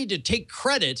interviewer, I need to take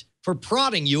credit for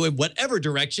prodding you in whatever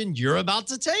direction you're about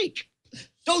to take.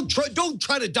 Don't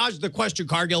try to dodge the question,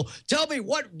 Cargill. Tell me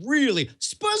what really,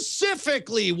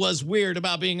 specifically was weird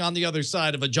about being on the other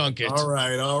side of a junket. All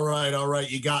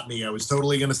right. You got me. I was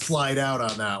totally going to slide out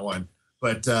on that one.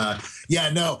 But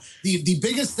yeah, no, the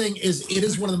biggest thing is it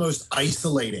is one of the most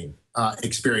isolating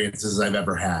experiences I've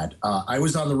ever had. I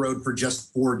was on the road for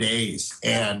just 4 days,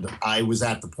 and I was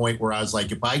at the point where I was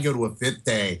like, if I go to a 5th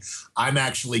day, I'm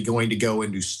actually going to go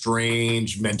into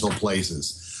strange mental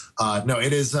places. No,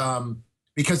 it is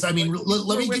because I mean,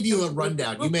 let me give you a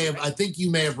rundown. I think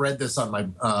you may have read this on my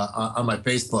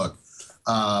Facebook,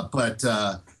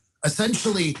 but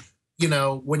essentially, you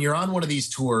know, when you're on one of these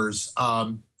tours,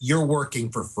 you're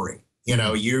working for free. You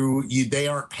know, they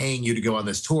aren't paying you to go on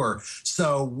this tour.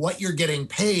 So what you're getting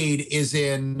paid is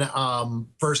in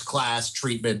first class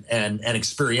treatment and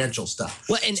experiential stuff.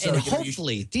 Well, and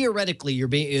hopefully, theoretically, you're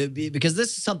being, because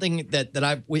this is something that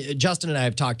Justin and I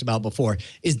have talked about before,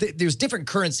 is that there's different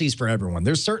currencies for everyone.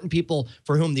 There's certain people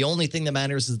for whom the only thing that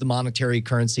matters is the monetary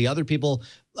currency. Other people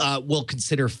will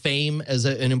consider fame as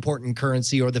an important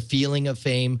currency, or the feeling of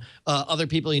fame. Other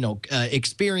people, you know,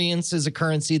 experience is a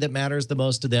currency that matters the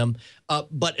most to them.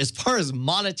 But as far as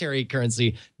monetary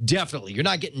currency, definitely, you're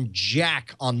not getting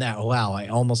jack on that. Wow, I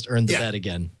almost earned the bet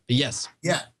again. But yes.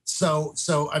 Yeah. So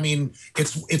I mean,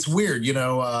 it's weird, you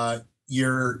know.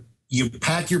 You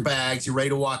pack your bags, you're ready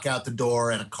to walk out the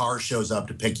door, and a car shows up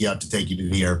to pick you up to take you to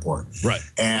the airport. Right.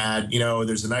 And, you know,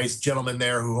 there's a nice gentleman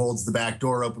there who holds the back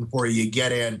door open for you. You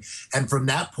get in. And from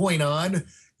that point on,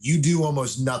 you do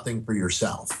almost nothing for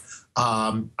yourself.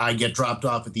 I get dropped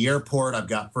off at the airport. I've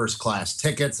got first class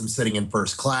tickets. I'm sitting in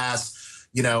first class.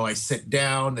 You know, I sit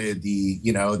down.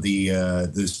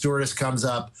 The stewardess comes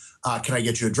up. Can I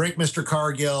get you a drink, Mr.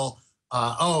 Cargill?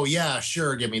 Oh, yeah,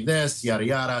 sure. Give me this, yada,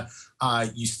 yada.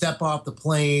 You step off the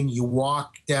plane, you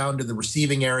walk down to the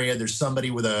receiving area. There's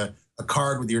somebody with a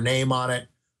card with your name on it.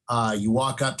 You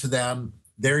walk up to them.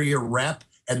 They're your rep,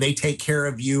 and they take care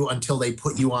of you until they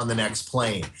put you on the next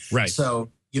plane. Right. So,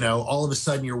 you know, all of a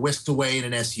sudden you're whisked away in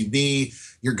an SUV.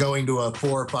 You're going to a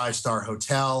 4 or 5 star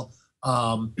hotel.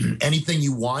 Anything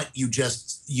you want,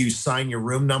 you sign your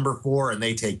room number for, and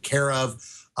they take care of.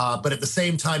 But at the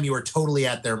same time, you are totally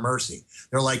at their mercy.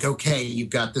 They're like, okay, you've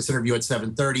got this interview at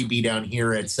 7:30. Be down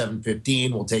here at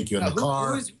 7:15. We'll take you in the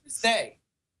car. Who's they?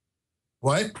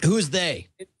 What? Who's they?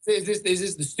 Is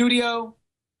this the studio?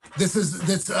 This is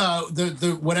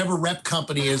the whatever rep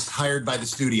company is hired by the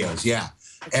studios. Yeah,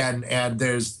 and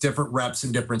there's different reps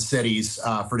in different cities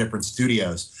for different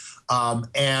studios.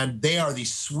 And they are the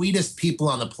sweetest people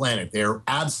on the planet. They're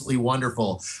absolutely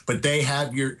wonderful, but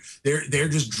they're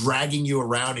just dragging you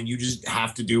around, and you just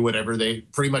have to do whatever they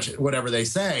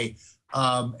say.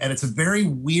 And it's a very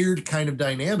weird kind of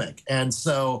dynamic. And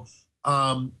so,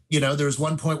 you know, there's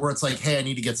one point where it's like, hey, I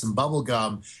need to get some bubble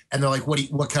gum. And they're like,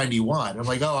 what kind do you want? And I'm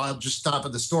like, oh, I'll just stop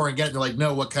at the store and get it. And they're like,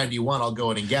 no, what kind do you want? I'll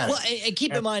go in and get it. Well, and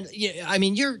keep in mind, I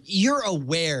mean, you're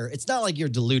aware. It's not like you're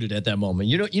deluded at that moment.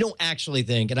 You don't actually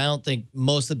think, and I don't think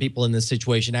most of the people in this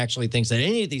situation actually thinks that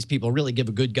any of these people really give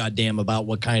a good goddamn about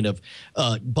what kind of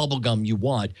bubble gum you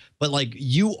want. But like,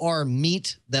 you are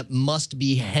meat that must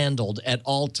be handled at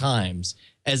all times,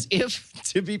 as if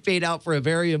to be paid out for a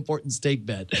very important steak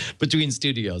bet between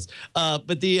studios.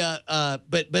 But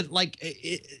like,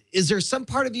 is there some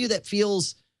part of you that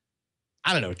feels,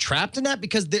 I don't know, trapped in that?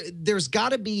 Because there's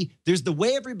the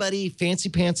way everybody fancy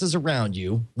pants is around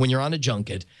you when you're on a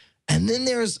junket. And then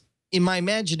there's, in my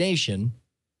imagination,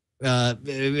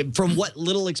 from what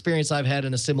little experience I've had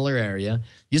in a similar area,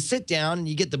 you sit down and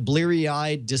you get the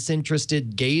bleary-eyed,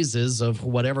 disinterested gazes of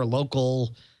whatever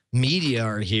local media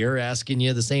are here asking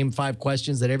you the same 5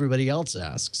 questions that everybody else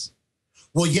asks.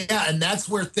 Well, yeah, and that's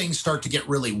where things start to get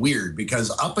really weird,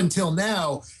 because up until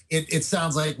now, it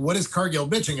sounds like, what is Cargill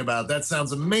bitching about? That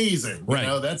sounds amazing. Right. You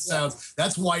know,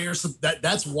 that's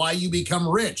why you become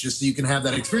rich, just so you can have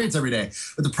that experience every day.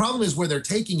 But the problem is, where they're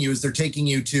taking you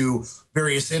to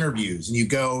various interviews, and you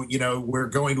go, you know, we're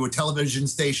going to a television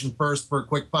station first for a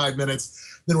quick 5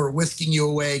 minutes. Then we're whisking you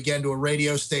away again to a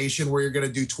radio station where you're going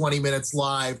to do 20 minutes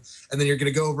live. And then you're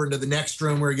going to go over into the next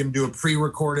room where you're going to do a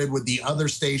pre-recorded with the other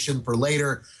station for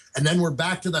later. And then we're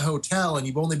back to the hotel, and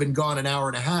you've only been gone an hour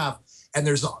and a half. And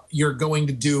you're going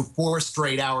to do 4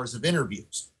 straight hours of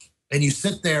interviews. And you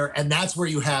sit there, and that's where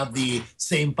you have the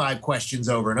same 5 questions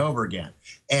over and over again.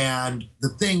 And the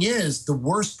thing is, the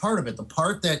worst part of it, the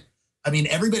part that, I mean,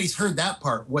 everybody's heard that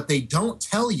part. What they don't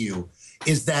tell you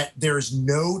is that there's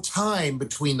no time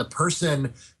between the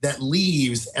person that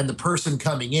leaves and the person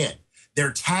coming in.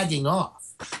 They're tagging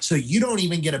off. So you don't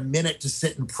even get a minute to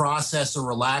sit and process or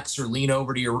relax or lean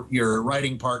over to your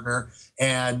writing partner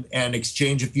and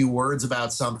exchange a few words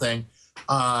about something.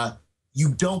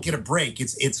 You don't get a break.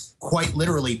 It's quite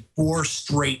literally 4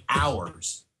 straight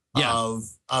hours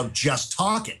of just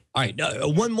talking. All right,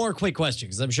 one more quick question,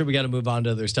 because I'm sure we got to move on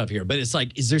to other stuff here. But it's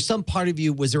like, is there some part of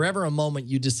you, was there ever a moment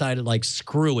you decided, like,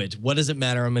 screw it, what does it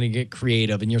matter, I'm going to get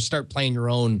creative, and you start playing your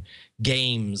own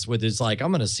games with, it's like,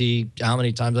 I'm going to see how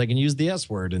many times I can use the S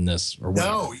word in this or whatever?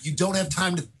 No, you don't have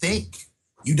time to think.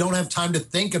 You don't have time to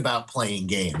think about playing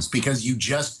games, because you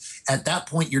just, at that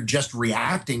point, you're just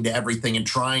reacting to everything and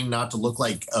trying not to look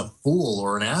like a fool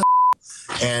or an ass.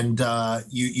 And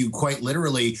you quite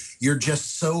literally, you're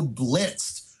just so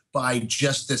blitzed by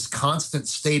just this constant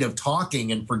state of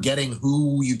talking and forgetting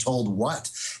who you told what.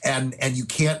 And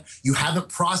you haven't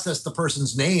processed the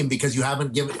person's name because you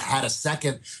haven't had a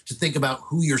second to think about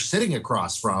who you're sitting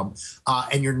across from.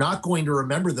 And you're not going to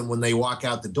remember them when they walk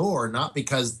out the door, not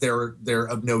because they're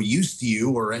of no use to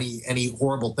you or any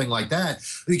horrible thing like that,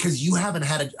 because you haven't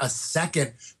had a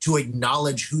second to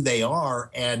acknowledge who they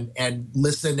are and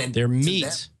listen and their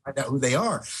meat. Find out who they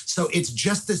are. So it's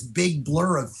just this big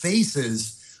blur of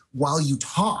faces while you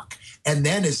talk. And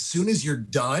then as soon as you're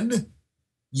done,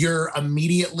 you're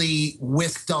immediately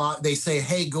whisked off. They say,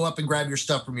 hey, go up and grab your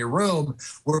stuff from your room.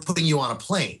 We're putting you on a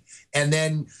plane. And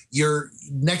then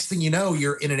next thing you know,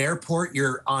 you're in an airport,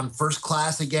 you're on first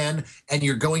class again, and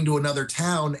you're going to another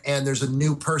town, and there's a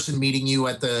new person meeting you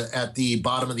at the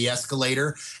bottom of the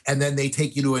escalator. And then they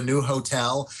take you to a new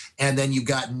hotel, and then you've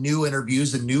got new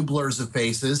interviews and new blurs of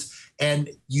faces, and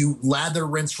you lather,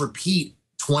 rinse, repeat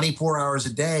 24 hours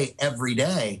a day, every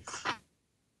day.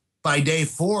 By day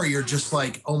 4, you're just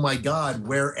like, oh my God,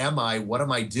 where am I? What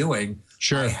am I doing?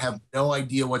 Sure. I have no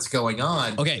idea what's going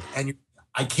on. Okay. And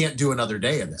I can't do another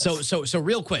day of this. So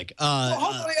real quick.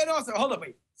 Hold on,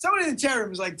 wait. Somebody in the chat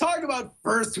room is like, talk about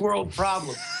first world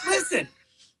problems. Listen,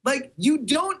 like you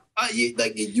don't,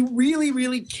 you really,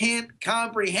 really can't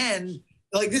comprehend.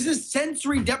 Like this is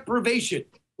sensory deprivation.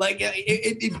 Like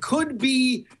it could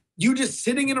be you just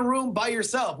sitting in a room by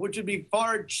yourself, which would be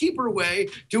far cheaper way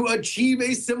to achieve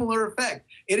a similar effect.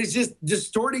 It is just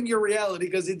distorting your reality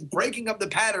because it's breaking up the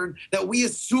pattern that we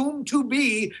assume to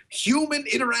be human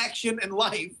interaction and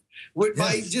life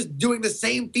by just doing the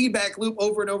same feedback loop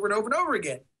over and over and over and over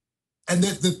again. And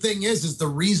the thing is the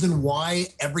reason why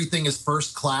everything is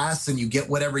first class and you get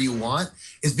whatever you want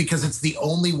is because it's the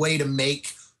only way to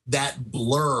make that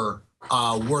blur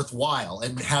worthwhile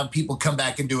and have people come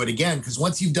back and do it again. Because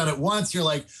once you've done it once, you're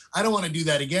like, I don't want to do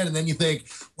that again. And then you think,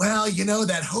 well,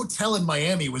 that hotel in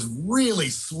Miami was really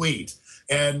sweet.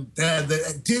 And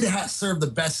it did serve the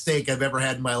best steak I've ever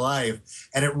had in my life.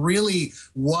 And it really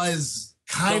was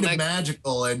kind of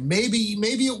magical. And maybe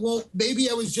it won't, maybe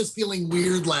I was just feeling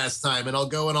weird last time and I'll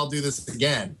go and I'll do this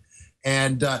again.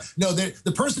 And no,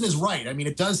 the person is right. I mean,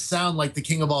 it does sound like the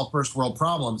king of all first world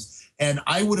problems. And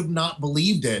I would have not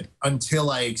believed it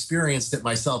until I experienced it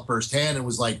myself firsthand and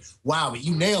was like, wow, but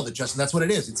you nailed it, Justin. That's what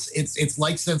it is. It's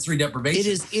like sensory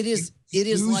deprivation. It is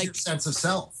like your sense of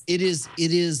self. It is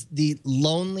the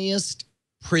loneliest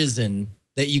prison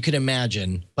that you can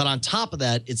imagine. But on top of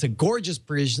that, it's a gorgeous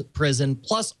prison.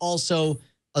 Plus also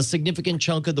a significant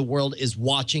chunk of the world is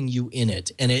watching you in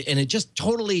it. And it just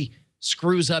totally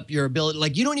screws up your ability.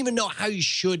 Like you don't even know how you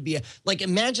should be. Like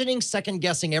imagining second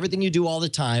guessing everything you do all the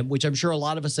time, which I'm sure a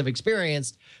lot of us have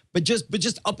experienced, but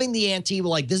just upping the ante.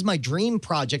 Like this is my dream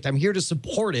project. I'm here to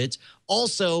support it.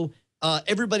 Also,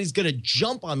 everybody's gonna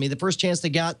jump on me the first chance they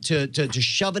got to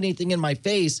shove anything in my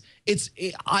face.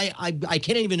 I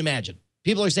can't even imagine.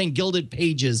 People are saying gilded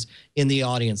pages in the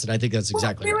audience, and I think that's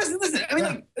exactly right. Listen. I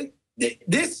mean, like,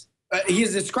 this he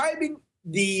is describing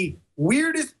the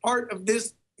weirdest part of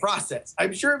this process.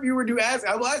 I'm sure if you were to ask,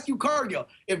 I will ask you, Cargill,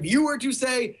 if you were to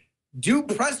say, do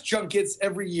press junkets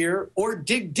every year or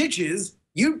dig ditches,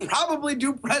 you'd probably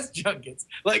do press junkets.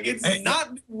 Like it's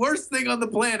not the worst thing on the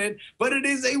planet, but it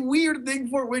is a weird thing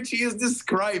for which he is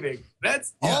describing.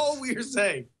 That's all we're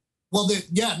saying. Well,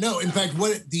 no. In fact,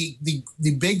 what the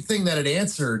big thing that it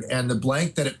answered and the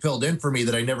blank that it filled in for me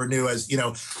that I never knew, as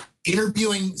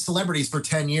interviewing celebrities for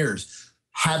 10 years,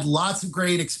 had lots of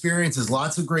great experiences,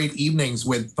 lots of great evenings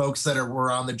with folks that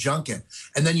were on the junket,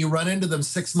 and then you run into them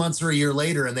 6 months or a year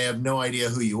later, and they have no idea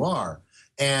who you are.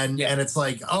 And it's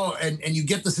like, oh, and you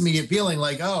get this immediate feeling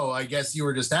like, oh, I guess you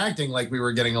were just acting like we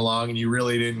were getting along and you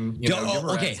really didn't, give a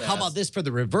okay, rat's how ass. about this for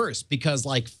the reverse? Because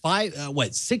like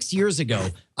 6 years ago,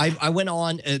 I went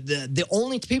on, the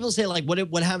only people say like,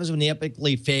 what happens when they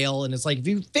epically fail? And it's like, if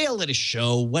you fail at a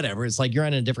show, whatever, it's like you're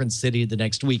in a different city the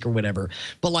next week or whatever.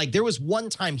 But like there was one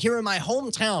time here in my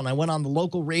hometown, I went on the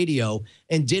local radio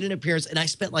and did an appearance, and I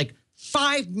spent like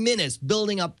 5 minutes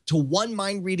building up to one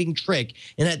mind reading trick.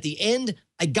 And at the end,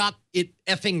 I got it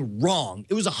effing wrong.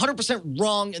 It was 100%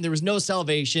 wrong, and there was no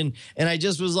salvation. And I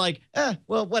just was like,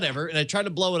 well, whatever. And I tried to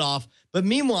blow it off. But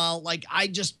meanwhile, like I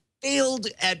just failed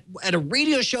at a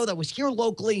radio show that was here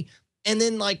locally. And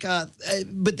then like,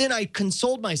 but then I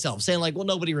consoled myself saying like, well,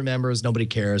 nobody remembers, nobody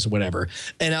cares, whatever.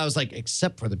 And I was like,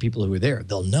 except for the people who were there,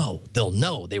 they'll know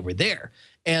they were there.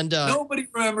 And nobody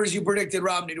remembers you predicted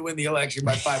Romney to win the election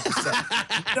by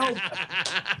 5%. Nobody.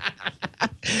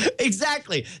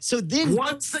 Exactly. So then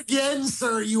Once again,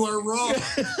 sir, you are wrong.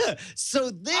 so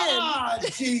then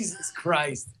Jesus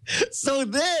Christ. So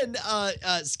then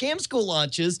Scam School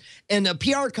launches, and a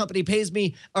PR company pays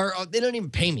me, or they don't even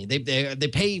pay me. They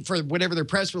pay for whatever their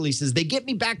press releases. They get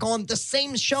me back on the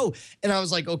same show. And I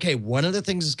was like, okay, one of the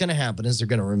things that's going to happen is they're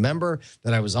going to remember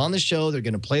that I was on the show. They're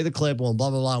going to play the clip, blah, blah,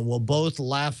 blah. And we'll both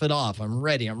laugh it off. I'm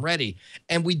ready.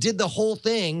 And we did the whole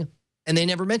thing, and they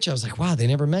never mentioned it. I was like, wow, they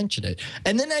never mentioned it.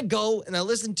 And then I go and I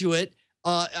listen to it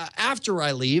after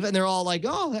I leave, and they're all like,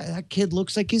 oh, that kid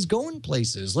looks like he's going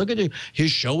places. Look at it. His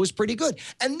show is pretty good.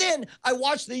 And then I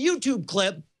watched the YouTube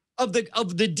clip of the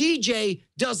DJ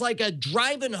does like a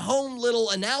driving home little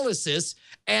analysis,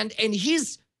 and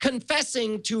he's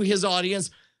confessing to his audience,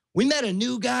 we met a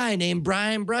new guy named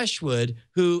Brian Brushwood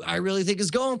who I really think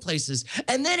is going places.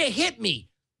 And then it hit me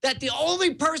that the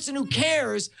only person who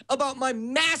cares about my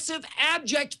massive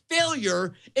abject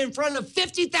failure in front of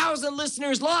 50,000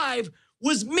 listeners live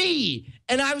was me.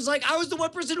 And I was like, I was the one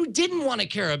person who didn't want to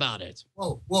care about it.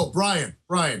 Whoa, Brian,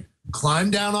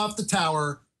 climb down off the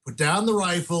tower, put down the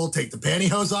rifle, take the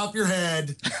pantyhose off your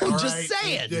head. I'm just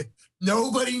saying.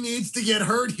 Nobody needs to get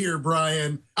hurt here,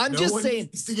 Brian. I'm just saying.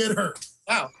 Needs to get hurt.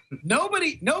 Wow.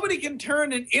 Nobody can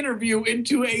turn an interview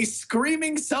into a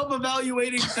screaming,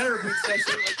 self-evaluating therapy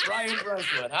session like Brian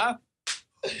Brushwood, huh?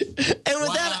 And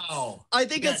with that, I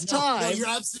think it's time. No, you're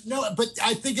absolutely but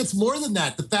I think it's more than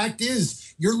that. The fact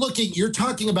is, you're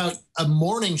talking about a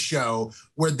morning show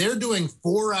where they're doing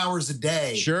 4 hours a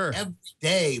day, every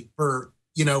day for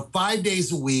 5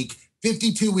 days a week,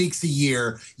 52 weeks a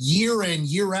year in,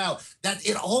 year out, that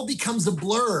it all becomes a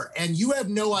blur. And you have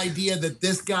no idea that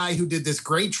this guy who did this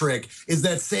great trick is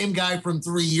that same guy from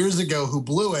 3 years ago who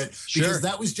blew it, because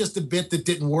that was just a bit that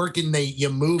didn't work and you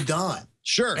moved on.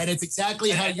 Sure. And it's exactly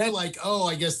how you're like, oh,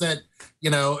 I guess that,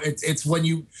 it's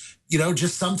when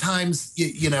just sometimes,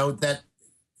 that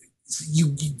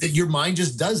your mind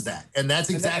just does that. And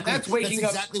that's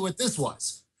exactly what this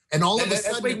was. And all of a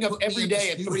sudden, waking up every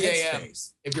day at 3 a.m.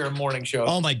 if you're a morning show.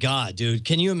 Oh my God, dude!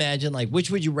 Can you imagine? Like,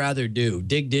 which would you rather do?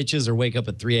 Dig ditches or wake up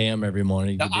at 3 a.m. every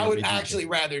morning? No, I would actually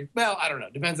rather. Well, I don't know.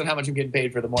 Depends on how much I'm getting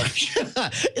paid for the morning show. I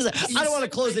don't want to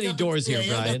close any doors here,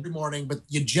 Brian. Every morning, but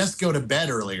you just go to bed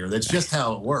earlier. That's just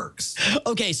how it works.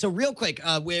 Okay, so real quick,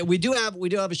 we do have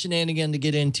a shenanigan to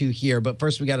get into here, but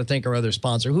first we got to thank our other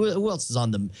sponsor. Who else is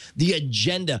on the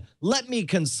agenda? Let me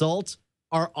consult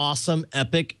our awesome,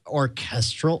 epic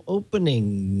orchestral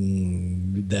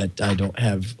opening that I don't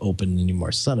have open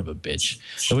anymore. Son of a bitch.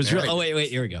 It was real. Oh, wait,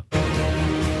 here we go.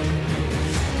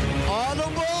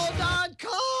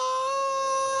 Audible.com.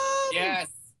 Yes.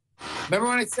 Remember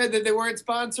when I said that they weren't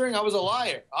sponsoring? I was a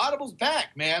liar. Audible's back,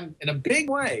 man, in a big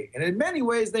way. And in many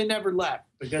ways, they never left,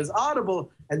 because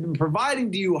Audible has been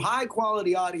providing to you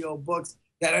high-quality audio books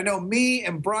that I know me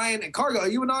and Brian and Cargill. Are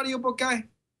you an audiobook guy?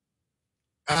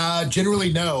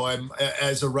 Generally, no. I'm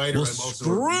as a writer. Well, I'm also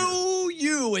screw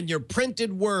you and your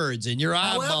printed words and your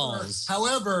eyeballs.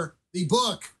 However, the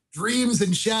book Dreams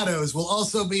and Shadows will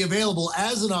also be available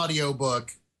as an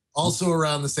audiobook, also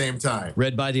around the same time.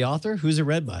 Read by the author? Who's it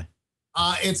read by?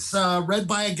 It's read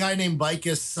by a guy named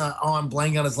Bikus. I'm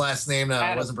blanking on his last name now.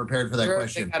 I wasn't prepared for that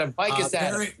question. Got a Bikus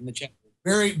Adam in the chat.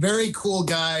 Very, very cool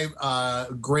guy,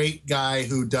 great guy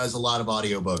who does a lot of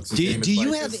audiobooks. Do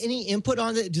you have any input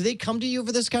on it? Do they come to you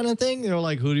for this kind of thing? They're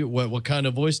like, what kind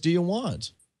of voice do you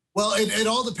want? Well, it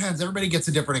all depends. Everybody gets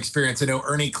a different experience. I know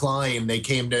Ernie Klein, they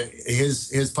came to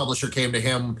his publisher came to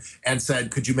him and said,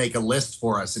 could you make a list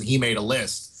for us? And he made a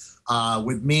list.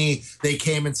 With me, they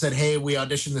came and said, hey, we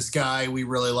auditioned this guy. We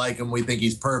really like him. We think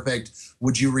he's perfect.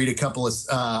 Would you read a couple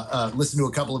of, listen to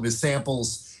a couple of his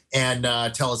samples and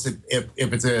tell us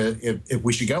if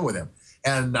we should go with him?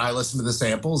 And I listened to the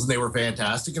samples and they were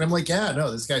fantastic. And I'm like, yeah,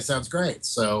 no, this guy sounds great.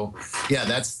 So yeah,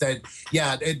 that's that.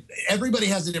 Yeah, everybody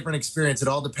has a different experience. It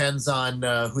all depends on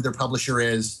who their publisher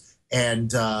is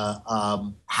and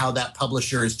how that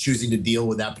publisher is choosing to deal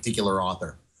with that particular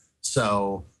author.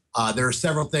 So there are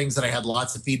several things that I had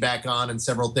lots of feedback on and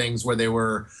several things where they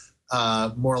were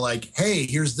more like, hey,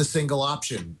 here's the single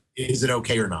option. Is it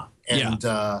okay or not?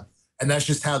 And that's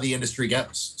just how the industry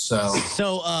goes. So,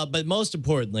 but most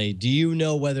importantly, do you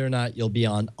know whether or not you'll be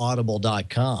on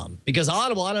audible.com? Because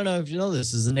Audible, I don't know if you know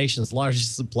this, is the nation's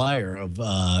largest supplier of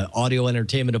audio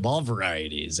entertainment of all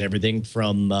varieties. Everything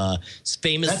from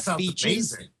famous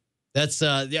speeches. Amazing.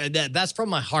 That's from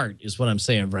my heart is what I'm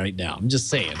saying right now. I'm just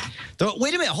saying.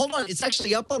 Wait a minute. Hold on. It's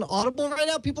actually up on Audible right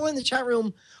now. People in the chat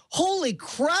room. Holy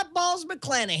crap balls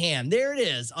McClanahan. There it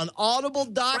is on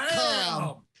audible.com.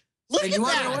 Wow. Look at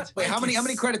that. Wait, how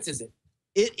many credits is it?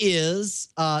 It is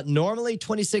normally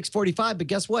 $26.45, but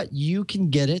guess what? You can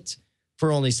get it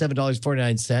for only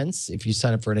 $7.49 if you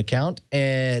sign up for an account.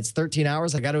 And it's 13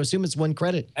 hours. I got to assume it's one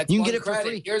credit. That's you can one get it credit. for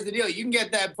free. Here's the deal. You can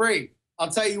get that free. I'll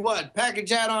tell you what, package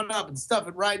that on up and stuff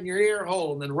it right in your ear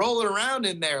hole and then roll it around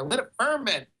in there. Let it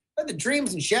ferment. Let the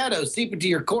dreams and shadows seep into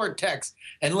your cortex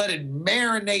and let it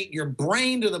marinate your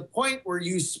brain to the point where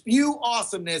you spew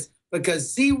awesomeness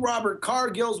because C. Robert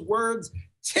Cargill's words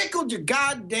tickled your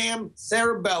goddamn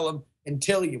cerebellum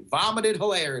until you vomited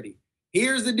hilarity.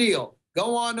 Here's the deal.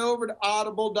 Go on over to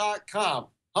audible.com.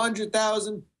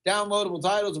 100,000 downloadable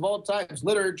titles of all types,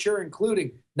 literature,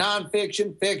 including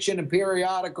nonfiction, fiction, and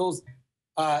periodicals.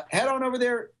 Head on over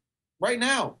there right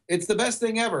now. It's the best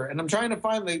thing ever. And I'm trying to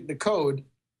find the code,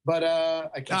 but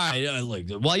I can't. All right, look,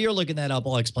 while you're looking that up,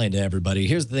 I'll explain to everybody.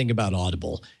 Here's the thing about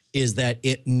Audible is that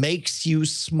it makes you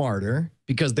smarter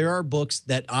because there are books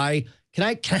that can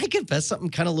I confess something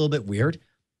kind of a little bit weird?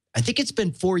 I think it's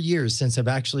been 4 years since I've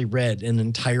actually read an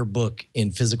entire book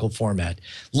in physical format.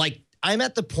 Like I'm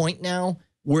at the point now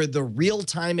where the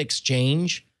real-time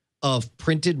exchange of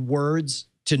printed words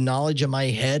to knowledge in my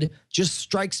head just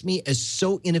strikes me as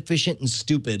so inefficient and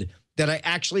stupid that I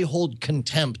actually hold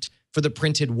contempt for the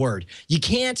printed word. You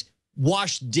can't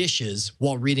wash dishes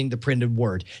while reading the printed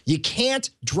word. You can't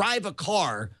drive a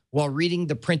car while reading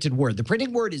the printed word. The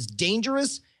printed word is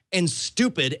dangerous and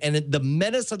stupid, and the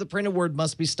menace of the printed word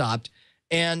must be stopped.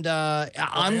 And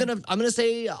I'm gonna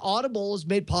say Audible has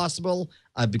made possible.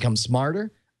 I've become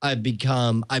smarter. I've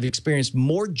experienced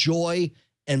more joy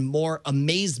and more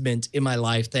amazement in my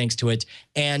life thanks to it.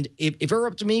 And if it were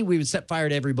up to me, we would set fire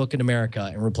to every book in America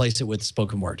and replace it with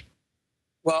spoken word.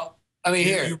 Well, I mean,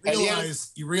 here.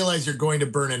 You realize you're going to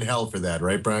burn in hell for that,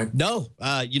 right, Brian? No.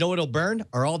 You know what'll burn?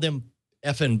 Are all them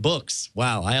effing books.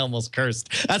 Wow, I almost cursed.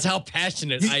 That's how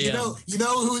passionate I am. You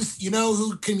know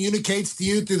who communicates to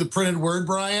you through the printed word,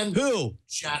 Brian? Who?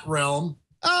 Chat Realm.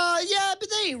 Yeah, but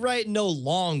they ain't writing no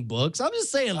long books. I'm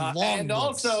just saying long and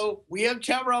books. Also, we have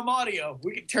Chat Realm Audio.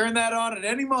 We can turn that on at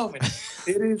any moment.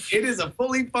 It is a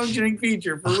fully functioning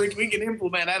feature for which we can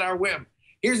implement at our whim.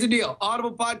 Here's the deal.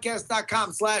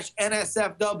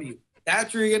 audiblepodcast.com/NSFW.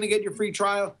 That's where you're going to get your free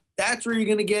trial. That's where you're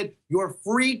going to get your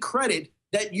free credit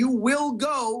that you will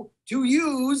go to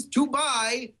use to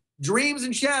buy Dreams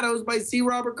and Shadows by C.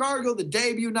 Robert Cargill, the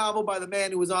debut novel by the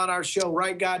man who was on our show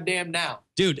right goddamn now.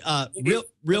 Dude,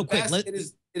 real quick.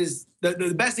 It is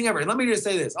the best thing ever. And let me just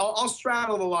say this. I'll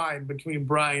straddle the line between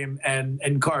Brian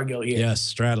and Cargill here. Yes,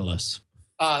 straddle us.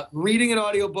 Reading an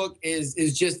audiobook is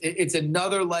just, it's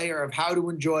another layer of how to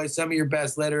enjoy some of your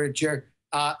best literature.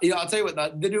 I'll tell you what,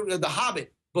 the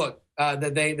Hobbit book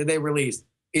that they released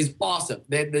is awesome.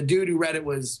 The dude who read it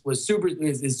is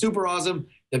super awesome.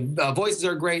 The voices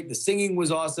are great. The singing was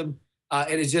awesome.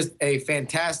 It is just a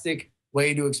fantastic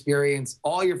way to experience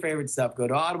all your favorite stuff. Go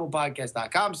to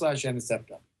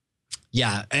audiblepodcast.com/NSFW.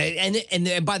 Yeah,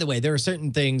 and by the way, there are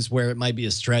certain things where it might be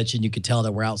a stretch, and you could tell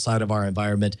that we're outside of our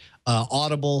environment.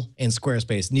 Audible and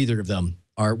Squarespace, neither of them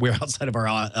we're outside of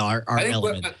our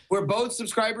element. We're both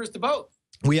subscribers to both.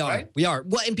 We are, right? We are.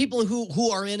 Well, and people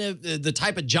who are in the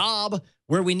type of job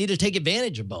where we need to take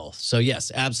advantage of both. So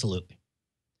yes, absolutely.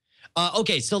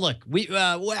 Okay, so look, I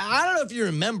don't know if you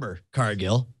remember,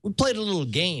 Cargill. We played a little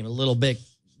game a little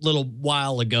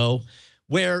while ago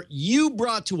where you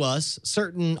brought to us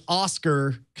certain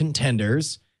Oscar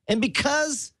contenders. And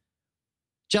because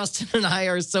Justin and I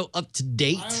are so up to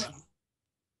date.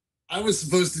 I was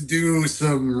supposed to do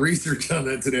some research on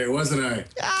that today, wasn't I?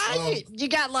 You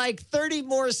got like 30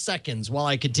 more seconds while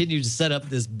I continue to set up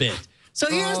this bit. So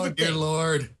here's the dear thing.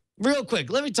 Lord. Real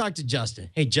quick, let me talk to Justin.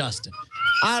 Hey, Justin,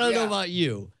 I don't know about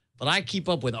you, but I keep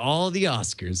up with all the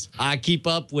Oscars. I keep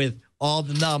up with all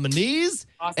the nominees.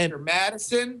 Oscar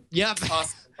Madison. Yep.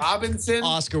 Oscar Robinson.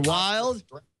 Oscar Wilde.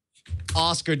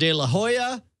 Oscar De La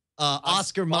Hoya.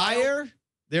 Oscar Mayer.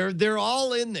 They're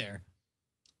all in there.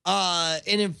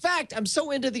 And in fact, I'm so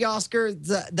into the Oscars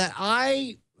that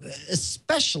I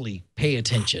especially pay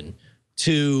attention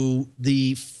to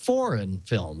the foreign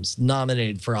films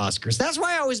nominated for Oscars. That's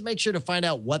why I always make sure to find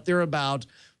out what they're about,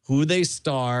 who they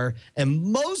star, and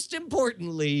most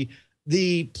importantly,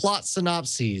 the plot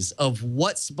synopses of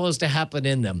what's supposed to happen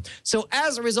in them. So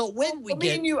as a result, when we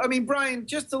get... Brian,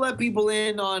 just to let people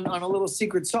in on a little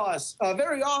secret sauce,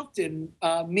 very often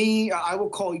I will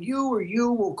call you or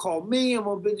you will call me and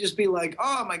we'll just be like,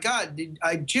 oh my God,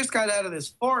 I just got out of this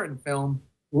foreign film.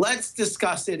 Let's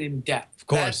discuss it in depth. Of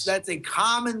course. That's a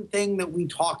common thing that we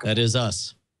talk about. That is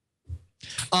us.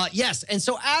 Yes. And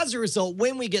so as a result,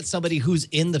 when we get somebody who's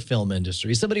in the film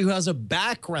industry, somebody who has a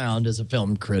background as a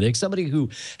film critic, somebody who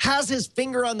has his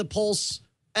finger on the pulse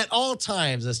at all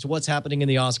times as to what's happening in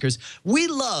the Oscars, we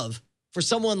love for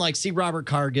someone like C. Robert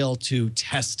Cargill to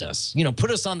test us, put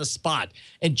us on the spot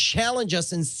and challenge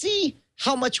us and see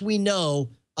how much we know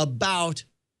about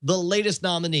the latest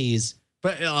nominees.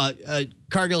 But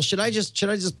Cargill, should I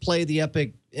just play the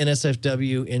epic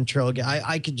NSFW intro again?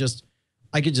 I could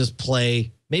just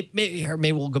play.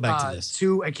 Maybe we'll go back to this.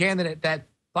 To a candidate that,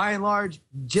 by and large,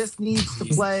 just needs to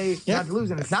play not to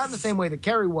lose, and it's not in the same way that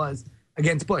Kerry was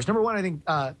against Bush. Number one, I think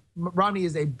Romney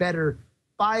is a better,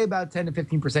 by about 10 to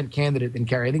 15% candidate than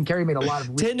Kerry. I think Kerry made a lot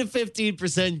of 10 to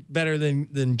 15% better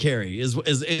than Kerry is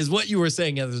what you were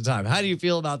saying at the time. How do you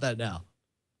feel about that now?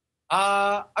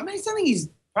 I think he's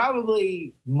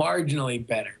probably marginally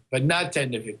better, but not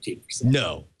 10 to 15%.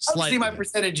 No. Obviously, my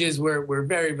percentages were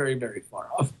very, very, very far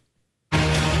off.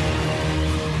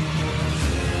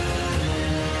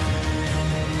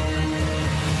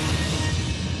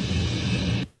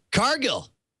 Cargill.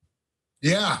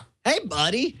 Yeah. Hey,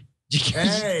 buddy.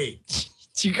 Hey.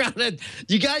 You got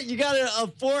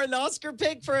a foreign Oscar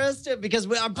pick for us because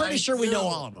I'm pretty sure we know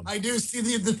all of them. I do. See,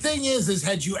 the thing is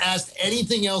had you asked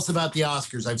anything else about the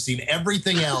Oscars, I've seen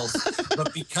everything else,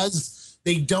 but because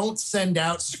they don't send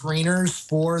out screeners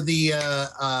for the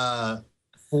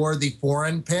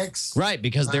foreign picks, right?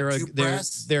 Because they're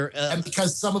and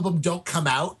because some of them don't come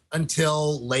out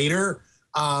until later.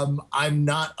 I'm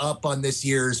not up on this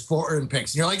year's foreign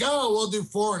picks. And you're like, oh, we'll do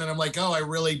foreign. And I'm like, oh, I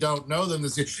really don't know them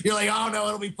this year. You're like, oh, no,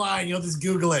 it'll be fine. You'll just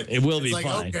Google it. It will be like,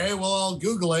 fine. Okay, well, I'll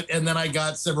Google it. And then I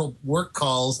got several work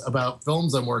calls about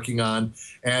films I'm working on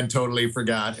and totally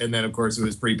forgot. And then, of course, it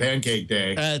was pre-Pancake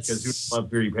Day. Because who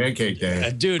loved pre-Pancake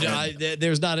Day? Dude,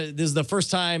 this is the first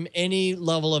time any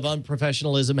level of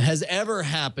unprofessionalism has ever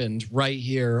happened right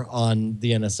here on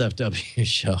the NSFW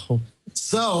show.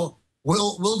 So...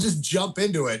 We'll just jump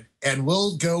into it, and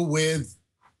we'll go with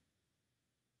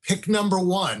pick number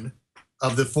one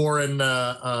of the foreign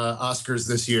Oscars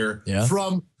this year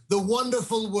from the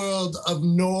wonderful world of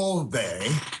Norway.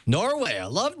 Norway. I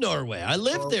love Norway. I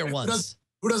lived there once.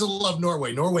 Who doesn't love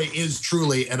Norway? Norway is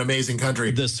truly an amazing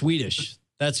country. The Swedish.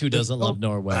 That's who doesn't love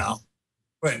Norway. Well,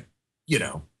 but,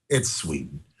 it's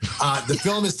Sweden. The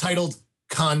film is titled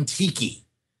Kon-Tiki.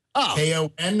 Oh. Kon-Tiki.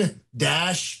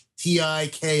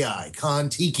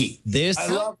 Kon-Tiki. I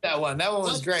love that one. That one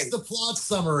was great. What's the plot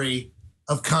summary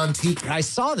of Kon-Tiki? I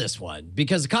saw this one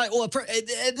because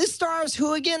this stars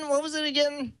who again? What was it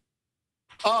again?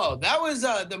 Oh, that was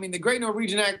the great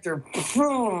Norwegian actor.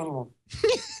 No.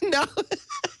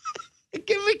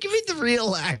 Give me the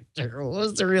real actor. What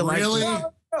was the real actor? Really?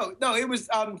 No, it was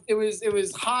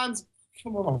Hans.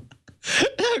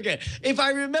 Okay, if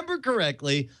I remember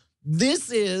correctly,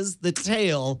 this is the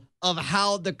tale of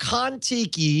how the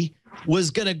Kon-Tiki was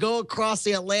going to go across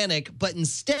the Atlantic, but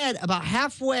instead, about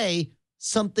halfway,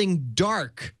 something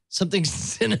dark, something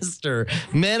sinister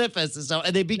manifests itself,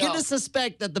 and they begin to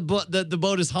suspect that the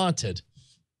boat is haunted.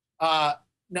 No,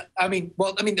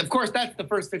 of course, that's the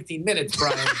first 15 minutes,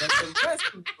 Brian. But the rest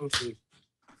of the movie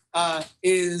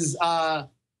is,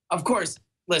 of course,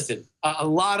 listen, a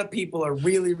lot of people are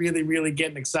really, really, really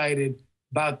getting excited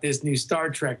about this new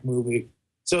Star Trek movie.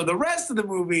 So the rest of the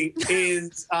movie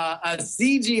is a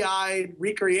CGI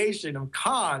recreation of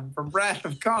Khan from Wrath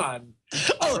of Khan.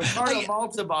 Ricardo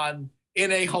Montalban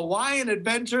in a Hawaiian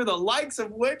adventure, the likes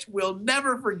of which we'll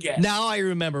never forget. Now I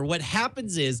remember. What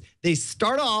happens is they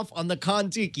start off on the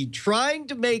Kon-Tiki trying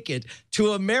to make it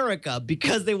to America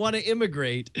because they want to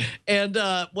immigrate. And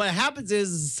what happens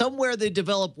is somewhere they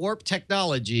develop warp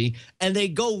technology and they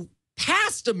go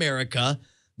past America.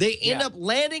 They end up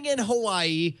landing in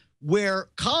Hawaii, where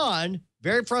Khan,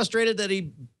 very frustrated that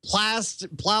he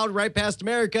plowed right past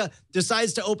America,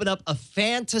 decides to open up a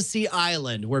fantasy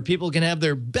island where people can have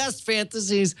their best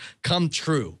fantasies come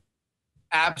true.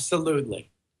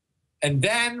 Absolutely. And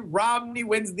then Romney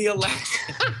wins the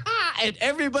election. And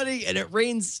it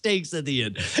rains steaks at the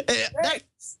end.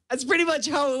 That's pretty much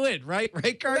how it went, right?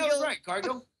 Right, Cargill? That was right,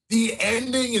 Cargill. The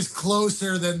ending is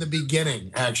closer than the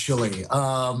beginning, actually,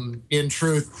 in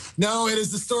truth. No, it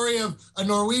is the story of a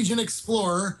Norwegian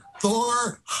explorer,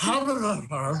 Thor,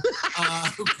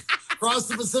 crossed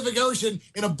the Pacific Ocean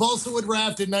in a balsa wood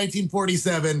raft in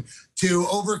 1947 to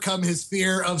overcome his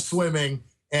fear of swimming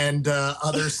and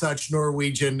other such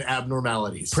Norwegian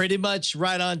abnormalities. Pretty much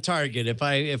right on target. If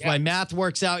my math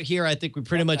works out here, I think we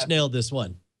pretty much nailed this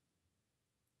one.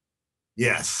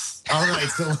 Yes. All right,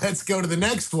 so let's go to the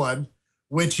next one,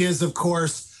 which is, of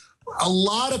course, a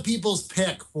lot of people's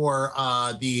pick for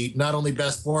the not only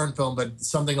best foreign film, but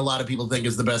something a lot of people think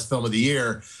is the best film of the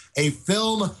year. A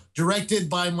film directed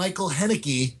by Michael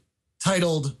Haneke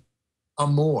titled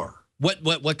Amour.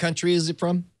 What country is it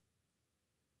from?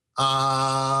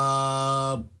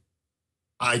 I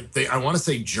want to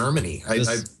say Germany. I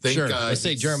think sure. Let's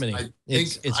say Germany. I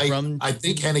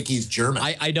think Haneke's German.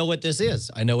 I know what this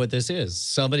is.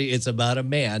 It's about a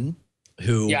man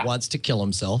who wants to kill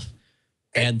himself.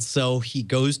 And so he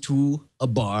goes to a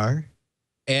bar,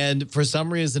 and for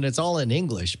some reason it's all in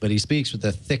English, but he speaks with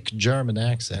a thick German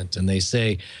accent. And they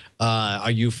say, are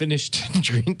you finished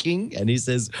drinking? And he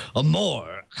says,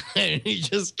 more. And he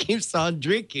just keeps on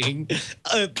drinking.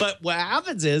 But what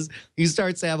happens is he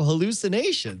starts to have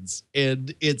hallucinations,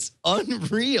 and it's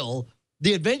unreal.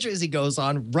 The adventures he goes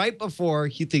on right before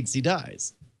he thinks he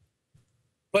dies.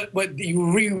 But what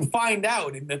you find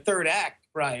out in the third act,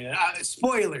 Brian,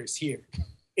 spoilers here,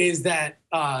 is that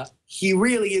he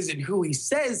really isn't who he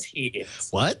says he is.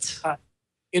 What?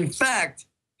 In fact,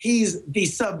 he's the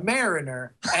Submariner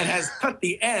and has cut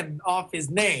the N off his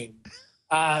name.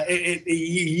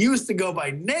 He used to go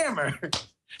by Namor,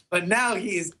 but now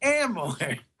he is Amor.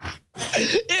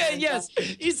 Yes.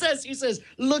 He says,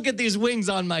 look at these wings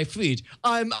on my feet.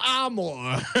 I'm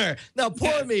Amor. Now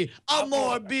pour me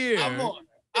Amor beer.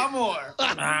 Amor.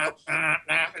 And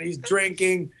he's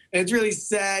drinking. And it's really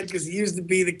sad because he used to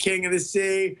be the king of the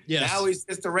sea. Yes. Now he's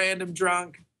just a random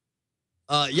drunk.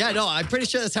 I'm pretty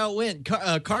sure that's how it went.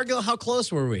 Cargill, how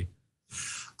close were we?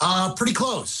 Pretty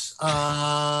close,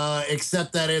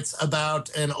 except that it's about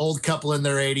an old couple in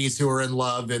their 80s who are in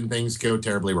love and things go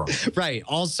terribly wrong. Right.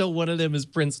 Also, one of them is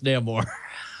Prince Namor.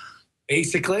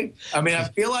 Basically. I mean, I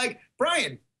feel like,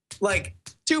 Brian, like...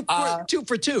 Two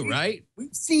for two, right?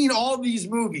 We've seen all these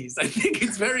movies. I think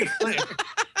it's very clear.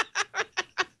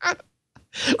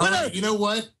 All right, you know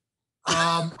what?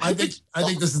 I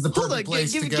think this is the perfect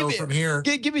place to go from here.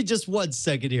 Give me just 1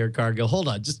 second here, Cargill. Hold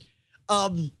on. Just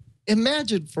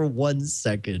imagine for 1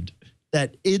 second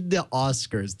that in the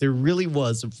Oscars, there really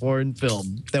was a foreign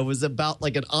film that was about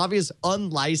like an obvious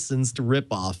unlicensed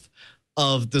ripoff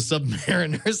of the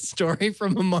Submariner story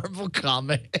from a Marvel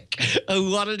comic who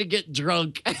wanted to get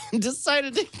drunk and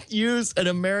decided to use an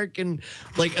American,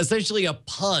 like essentially a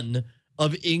pun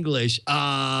of English.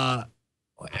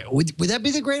 Would that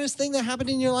be the greatest thing that happened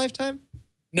in your lifetime?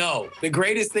 No, the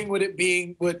greatest thing would it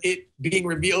being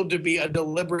revealed to be a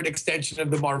deliberate extension of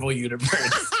the Marvel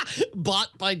universe.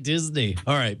 Bought by Disney.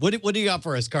 All right. What do you got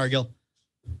for us, Cargill?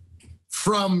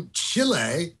 From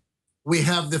Chile, we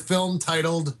have the film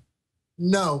titled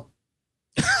No.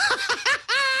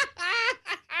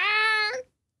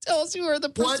 Tell us who are the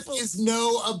principals. What is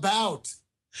No about?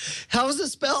 How is it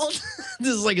spelled?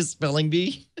 This is like a spelling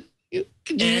bee.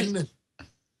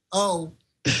 N-O.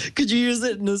 Could you use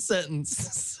it in a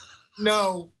sentence?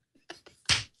 No.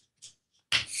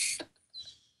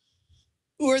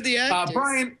 Who are the actors?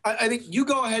 Brian, I think you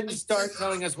go ahead and start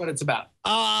telling us what it's about.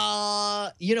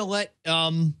 You know what?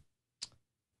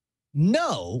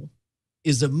 No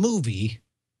is a movie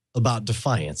about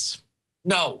defiance.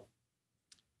 No.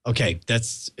 Okay,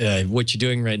 that's what you're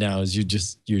doing right now is you're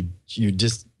just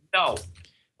No.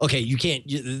 Okay, you can't.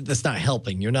 That's not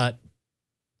helping. You're not.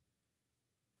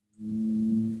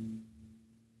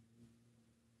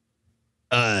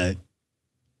 Are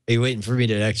you waiting for me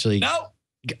to actually? No.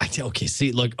 Okay.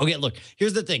 See, look. Okay, look.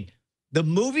 Here's the thing. The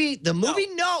movie. No.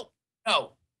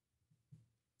 No.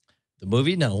 The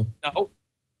movie. No. No.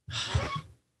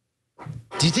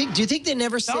 Do you think they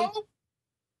never say? No.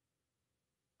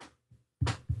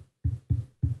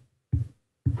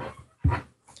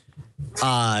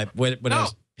 What No.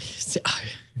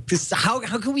 how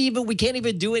can we can't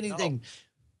even do anything.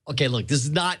 No. Okay, look, this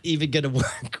is not even gonna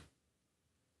work.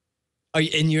 Are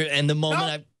you and the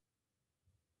moment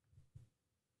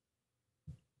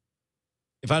No.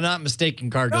 if I'm not mistaken,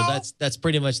 Cargill, No. that's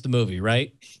pretty much the movie,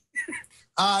 right?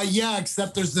 Yeah,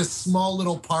 except there's this small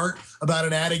little part about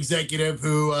an ad executive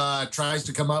who tries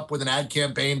to come up with an ad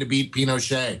campaign to beat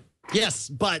Pinochet. Yes,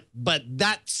 but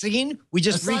that scene we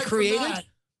just Aside from recreated.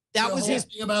 That the was whole his.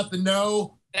 thing about the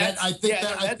no. I think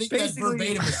that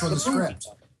verbatim is from the script.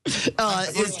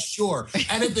 I'm pretty sure.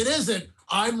 And if it isn't,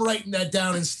 I'm writing that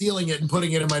down and stealing it and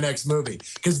putting it in my next movie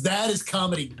because that is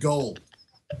comedy gold.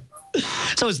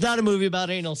 So it's not a movie about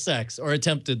anal sex or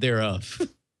attempted thereof.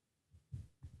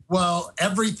 Well,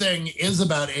 everything is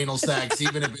about anal sex,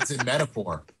 even if it's in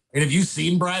metaphor. And have you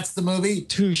seen Bratz the movie?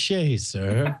 Touche,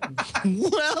 sir.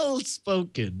 Well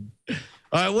spoken.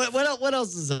 All right, what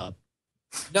else is up?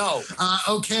 No.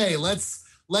 Okay, let's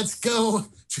go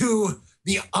to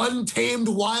the untamed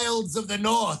wilds of the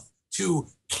North, to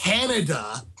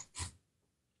Canada.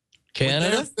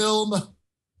 Canada? With their film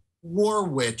War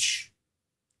Witch.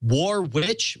 War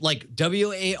Witch? Like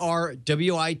WARWITCH?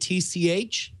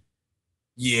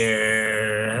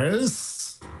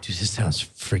 Yes. Dude, this sounds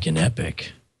freaking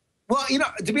epic. Well,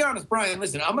 to be honest, Brian,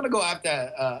 listen, I'm going to have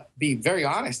to be very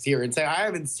honest here and say I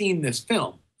haven't seen this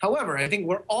film. However, I think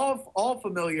we're all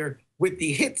familiar with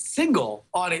the hit single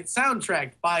on its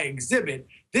soundtrack by Exhibit.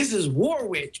 This is War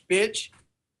Witch, bitch.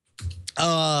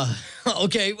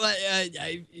 Okay, well,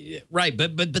 right,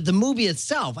 but the movie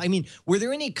itself. I mean, were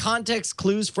there any context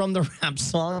clues from the rap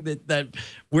song that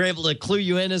we're able to clue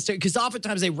you in as to? Because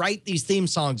oftentimes they write these theme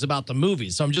songs about the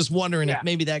movies, so I'm just wondering if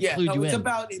maybe that clued you in.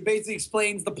 It basically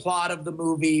explains the plot of the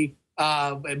movie,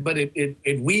 but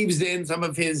it weaves in some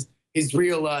of his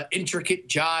real intricate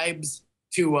jibes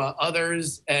to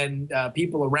others and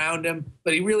people around him.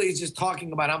 But he really is just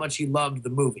talking about how much he loved the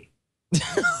movie.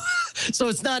 So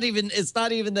it's not even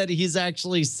that he's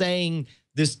actually saying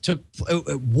this took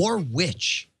War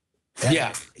Witch.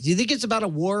 Yeah. Do you think it's about a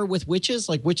war with witches,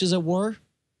 like witches at war?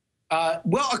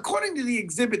 Well, according to the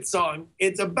Exhibit song,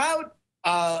 it's about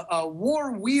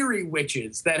war-weary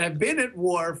witches that have been at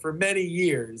war for many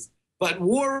years. But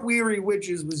war-weary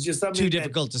witches was just something too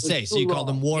difficult to say, so you call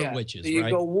them war witches, so you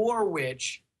right? go war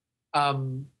witch.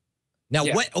 Now,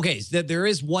 what? Okay, so there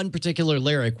is one particular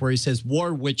lyric where he says,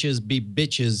 "War witches be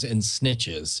bitches and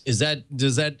snitches."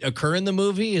 Does that occur in the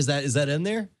movie? Is that in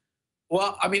there?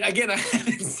 Well, I mean, again, I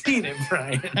haven't seen it,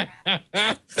 Brian.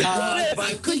 But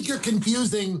I think you're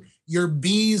confusing your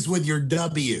B's with your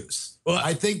W's.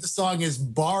 I think the song is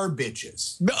bar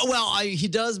bitches. Well, he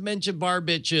does mention bar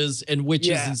bitches and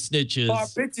witches and snitches. Bar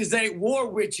bitches ain't war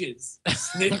witches.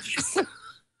 Snitches.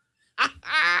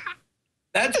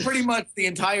 That's pretty much the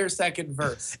entire second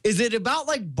verse. Is it about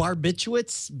like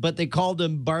barbiturates, but they called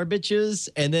them bar bitches,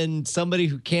 and then somebody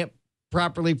who can't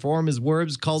properly form his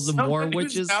words calls them war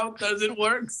witches? Somebody whose mouth doesn't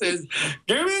work says,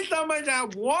 "Give me some of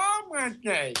that war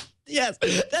witches." Yes,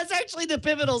 that's actually the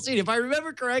pivotal scene. If I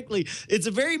remember correctly, it's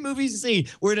a very movie scene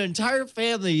where an entire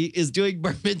family is doing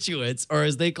barbiturates, or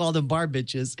as they call them, bar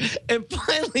bitches. And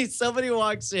finally, somebody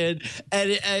walks in,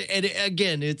 and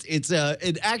again, it's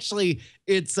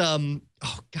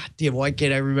oh goddamn, why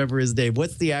can't I remember his name?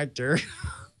 What's the actor?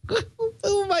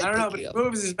 Who am I don't know, but he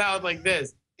moves his mouth like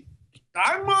this.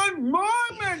 I'm on more.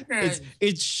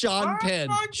 It's Sean Penn.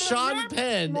 Sean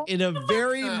Penn in a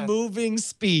very moving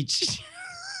speech.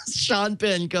 Sean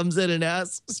Penn comes in and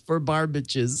asks for bar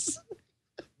bitches.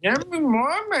 Give me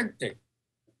more.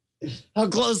 How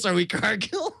close are we,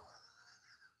 Cargill?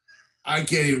 I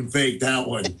can't even fake that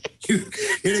one.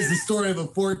 It is the story of a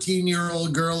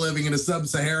 14-year-old girl living in a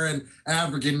sub-Saharan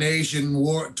African nation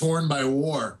torn by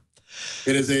war.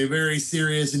 It is a very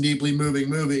serious and deeply moving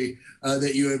movie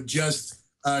that you have just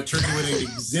turned into an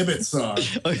Exhibit song.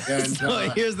 And, so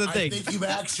here's the thing. I think you've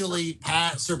actually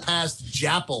surpassed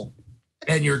Jappel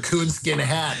and your coonskin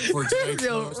hat for tonight's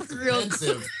most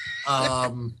offensive,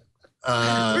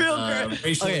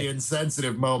 racially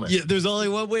insensitive moment. Yeah, there's only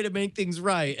one way to make things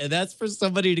right, and that's for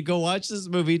somebody to go watch this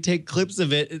movie, take clips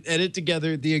of it, and edit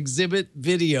together the Exhibit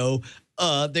video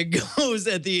that goes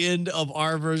at the end of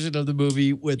our version of the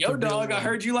movie with Yo, dog, I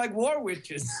heard you like war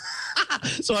witches.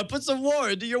 So I put some war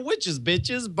into your witches,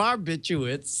 bitches.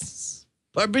 Barbiturates.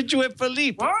 Barbiturate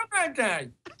Philippe. War witches.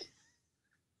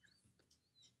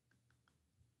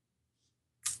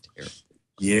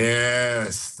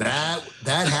 Yes, that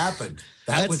happened.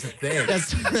 That was a thing.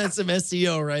 That's some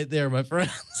SEO right there, my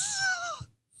friends.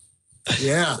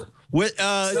 Yeah. What,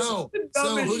 So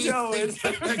who do you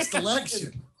think the next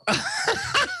election?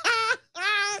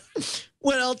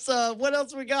 What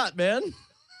else we got, man?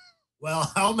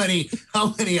 Well, how many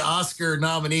Oscar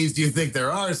nominees do you think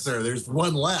there are, sir? There's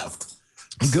one left.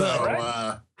 Good.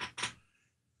 So,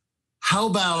 how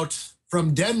about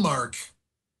from Denmark,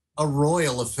 A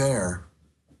Royal Affair?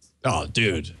 Oh,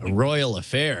 dude, A Royal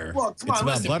Affair. Well, come It's on, about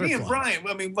listen, me butterflies. and Brian,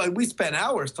 I mean, we spent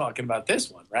hours talking about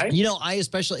this one, right? You know,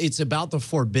 it's about the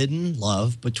forbidden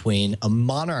love between a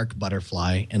monarch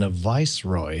butterfly and a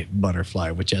viceroy butterfly,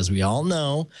 which, as we all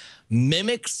know,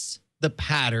 mimics the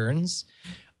patterns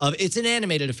of, it's an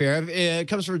animated affair. It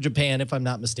comes from Japan, if I'm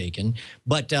not mistaken.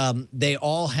 But they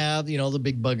all have, the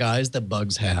big bug eyes that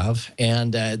bugs have.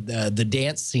 And the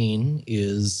dance scene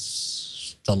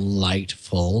is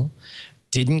delightful.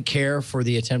 Didn't care for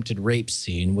the attempted rape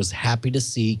scene. Was happy to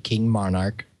see King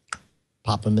Monarch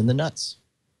pop him in the nuts.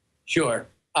 Sure.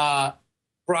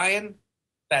 Brian,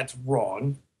 that's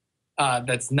wrong.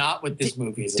 That's not what this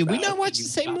movie is about. Did we not watch the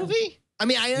same movie? I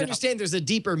mean, I understand there's a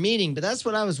deeper meaning, but that's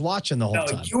what I was watching the whole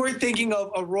time. You were thinking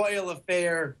of A Royal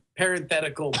Affair,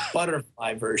 parenthetical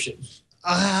butterfly version.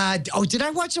 Did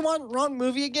I watch the wrong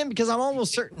movie again? Because I'm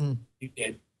almost certain. You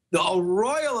did. The A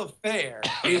Royal Affair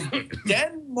is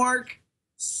Denmark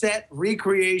set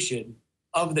recreation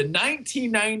of the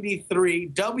 1993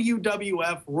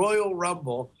 WWF Royal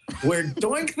Rumble, where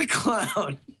Doink the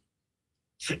Clown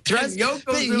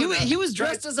he was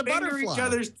dressed as a butterfly. Each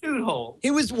other's toot hole.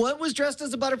 One was dressed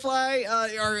as a butterfly,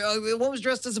 or one was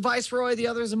dressed as a viceroy, the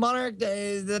other as a monarch.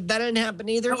 That didn't happen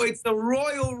either. No, it's the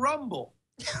Royal Rumble.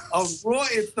 It's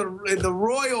the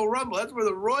Royal Rumble. That's where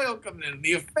the Royal comes in.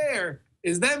 The affair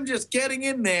is them just getting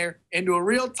in there into a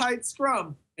real tight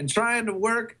scrum and trying to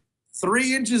work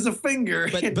 3 inches of finger.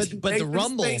 But the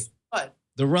Rumble,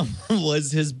 the Rumble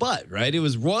was his butt, right? It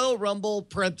was Royal Rumble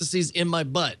parentheses in my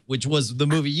butt, which was the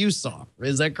movie you saw.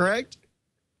 Is that correct?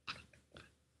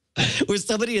 Where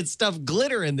somebody had stuffed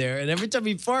glitter in there, and every time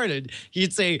he farted,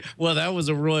 he'd say, "Well, that was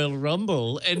a Royal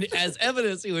Rumble," and as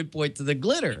evidence, he would point to the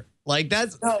glitter. Like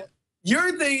that's. No,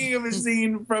 you're thinking of a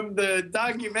scene from the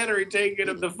documentary taken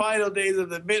of the final days of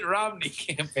the Mitt Romney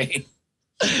campaign.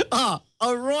 A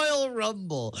Royal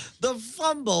Rumble, the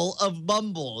fumble of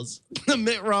bumbles, the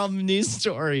Mitt Romney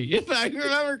story. If I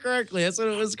remember correctly, that's what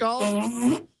it was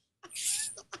called.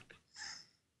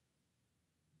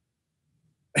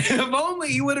 If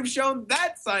only he would have shown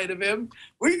that side of him,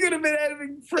 we could have been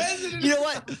having president. You know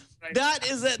what? That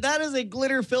is a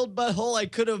glitter-filled butthole I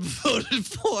could have voted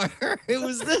for. It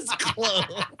was this close.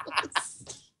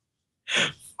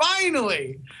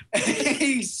 Finally,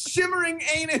 a shimmering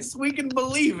anus we can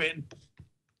believe in.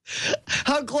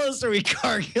 How close are we,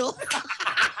 Cargill?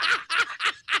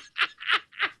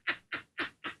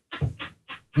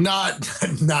 Not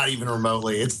even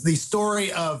remotely. It's the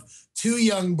story of 2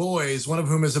 young boys, one of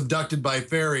whom is abducted by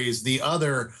fairies, the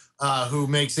other who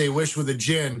makes a wish with a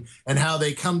djinn, and how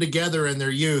they come together in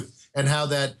their youth and how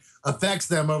that affects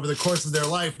them over the course of their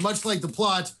life, much like the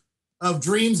plot of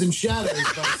Dreams and Shadows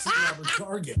by C. Robert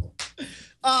Cargill.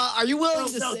 Are you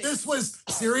willing to say? This was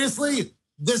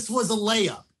a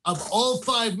layup. Of all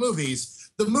 5 movies,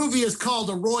 the movie is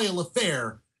called A Royal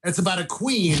Affair. It's about a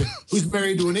queen who's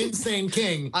married to an insane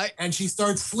king, and she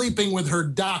starts sleeping with her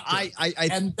doctor.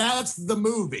 And that's the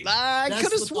movie. I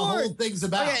could have sworn the whole thing's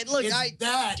about. Okay, look,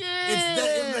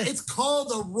 it's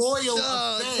called A Royal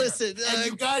Affair. Listen, and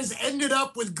you guys ended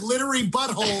up with glittery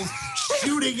buttholes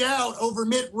shooting out over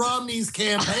Mitt Romney's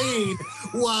campaign,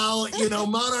 while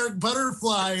monarch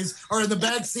butterflies are in the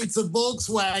back seats of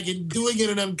Volkswagen doing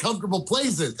it in uncomfortable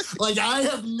places. Like, I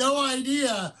have no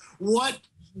idea what.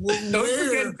 Don't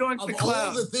forget Of the clown.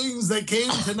 all the things that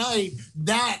came tonight,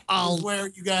 that is where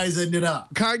you guys ended up.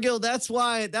 Cargill, that's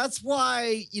why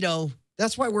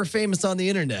we're famous on the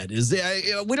internet.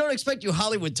 We don't expect you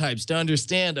Hollywood types to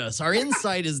understand us. Our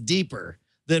insight is deeper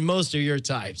than most of your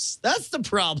types. That's the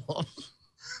problem.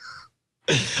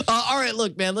 All right,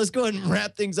 look, man, let's go ahead and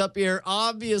wrap things up here.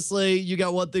 Obviously, you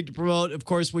got one thing to promote, of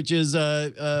course, which is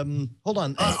hold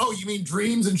on. You mean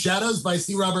Dreams and Shadows by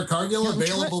C. Robert Cargill,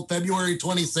 available February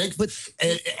 26th, but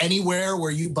anywhere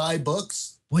where you buy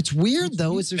books? What's weird,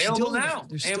 though, is there's available still now.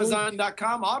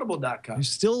 Amazon.com, Audible.com. There's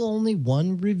still only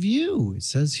 1 review. It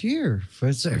says here.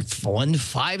 It's a 1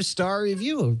 5-star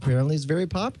review. Apparently, it's very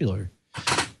popular.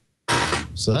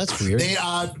 So that's weird.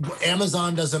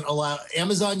 Amazon doesn't allow.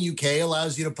 Amazon UK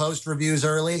allows you to post reviews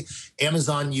early.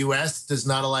 Amazon US does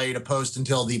not allow you to post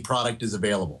until the product is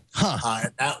available. Huh.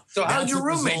 So how'd your that's a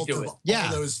roommate result do of it?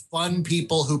 all those fun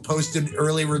people who posted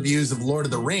early reviews of Lord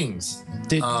of the Rings.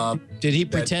 Did he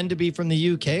pretend to be from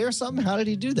the UK or something? How did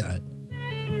he do that?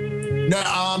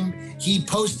 No, he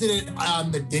posted it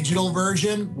on the digital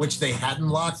version, which they hadn't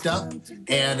locked up,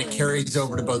 and it carries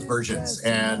over to both versions.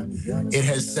 And it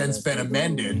has since been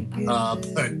amended.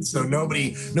 But so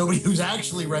nobody who's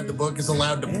actually read the book is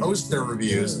allowed to post their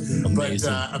reviews.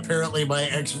 Amazing. But apparently my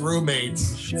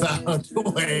ex-roommates found a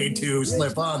way to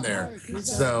slip on there.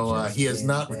 So he has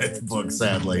not read the book,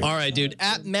 sadly. All right, dude.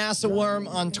 At Massaworm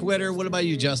on Twitter. What about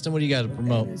you, Justin? What do you got to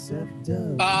promote?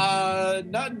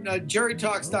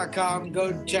 JerryTalks.com.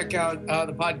 Go check out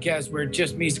the podcast where it's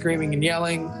just me screaming and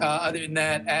yelling. Other than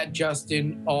that, at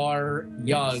Justin R.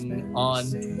 Young on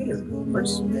Twitter.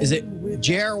 Is it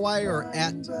JRY or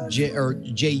at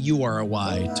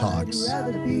JURY Talks?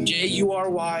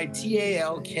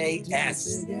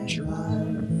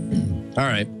 JURYTALKS. All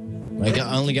right.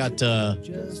 I only got.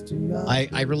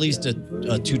 I released a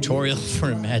tutorial for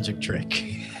a magic trick.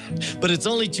 But it's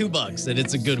only $2 and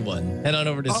it's a good one. Head on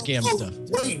over to Scam Stuff.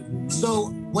 Wait, so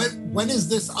when is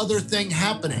this other thing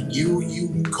happening?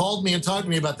 You called me and talked to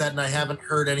me about that, and I haven't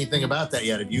heard anything about that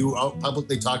yet. Have you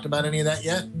publicly talked about any of that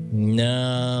yet?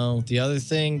 No. The other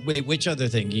thing. Wait, which other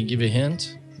thing? Can you give a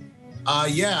hint?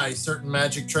 Yeah, a certain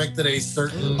magic trick that a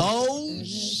certain of a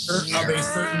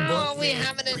certain book. We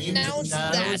haven't announced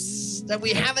that.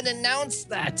 We haven't announced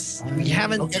that. We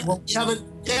haven't. Okay, well, we haven't.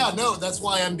 Yeah, no, that's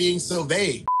why I'm being so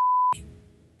vague.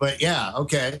 But yeah,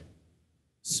 okay.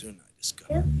 Soon I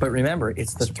discover. But remember,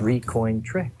 it's the 3-coin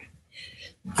trick.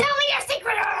 Tell me your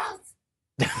secret rules!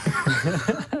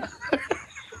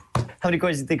 How many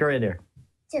coins do you think are in there?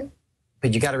 2.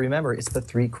 But you got to remember, it's the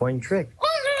 3-coin trick.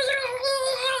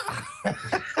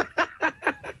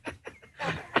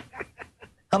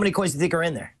 How many coins do you think are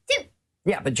in there? 2.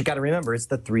 Yeah, but you got to remember, it's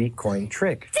the 3-coin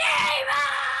trick.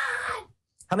 Demon!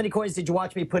 How many coins did you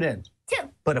watch me put in? 2.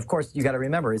 But of course, you got to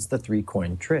remember, it's the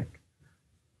 3-coin trick.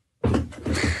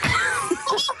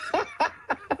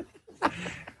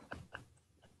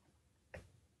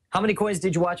 How many coins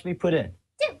did you watch me put in?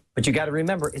 2. But you got to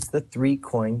remember, it's the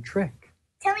 3-coin trick.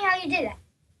 Tell me how you did that,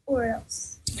 or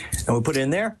else. And we put it in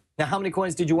there. Now, how many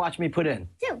coins did you watch me put in?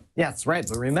 2. Yeah, that's right.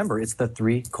 But remember, it's the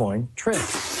 3-coin trick.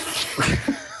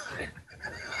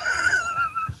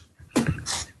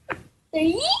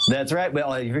 That's right.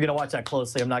 Well, if you're going to watch that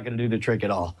closely, I'm not going to do the trick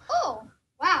at all. Oh,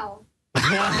 wow.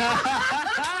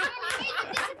 How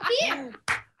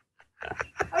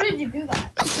did you do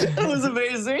that? That was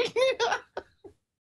amazing.